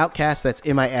Missing Outcast. That's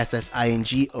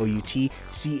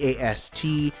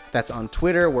MissingOutcast. That's on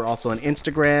Twitter. We're also on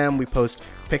Instagram. We post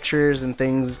pictures and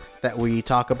things that we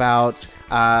talk about.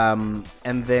 And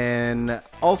then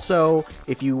also,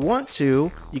 if you want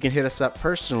to, you can hit us up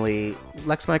personally.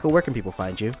 Lex Michael, where can people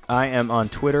find you? I am on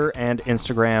Twitter and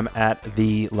Instagram at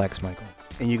the Lex Michael.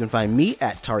 And you can find me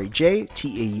at Tari J,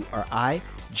 TauriJay.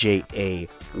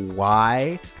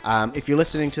 If you're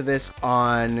listening to this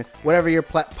on whatever your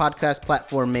podcast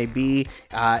platform may be,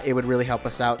 it would really help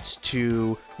us out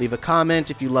to leave a comment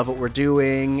if you love what we're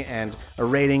doing, and a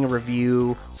rating, a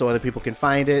review, so other people can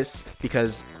find us,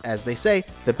 because as they say,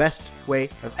 the best way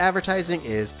of advertising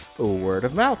is word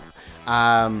of mouth.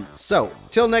 So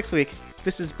till next week,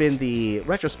 this has been the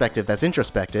retrospective that's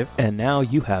introspective. And now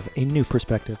you have a new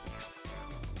perspective.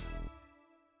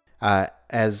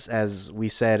 As we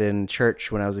said in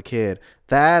church when I was a kid,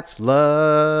 that's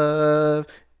love.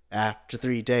 After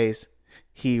 3 days,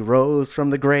 he rose from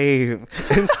the grave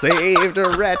and saved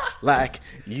a wretch like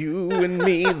you and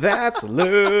me. That's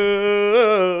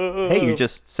love. Hey, you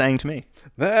just sang to me.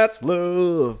 That's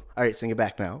love. All right, sing it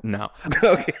back now. No.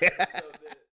 Okay.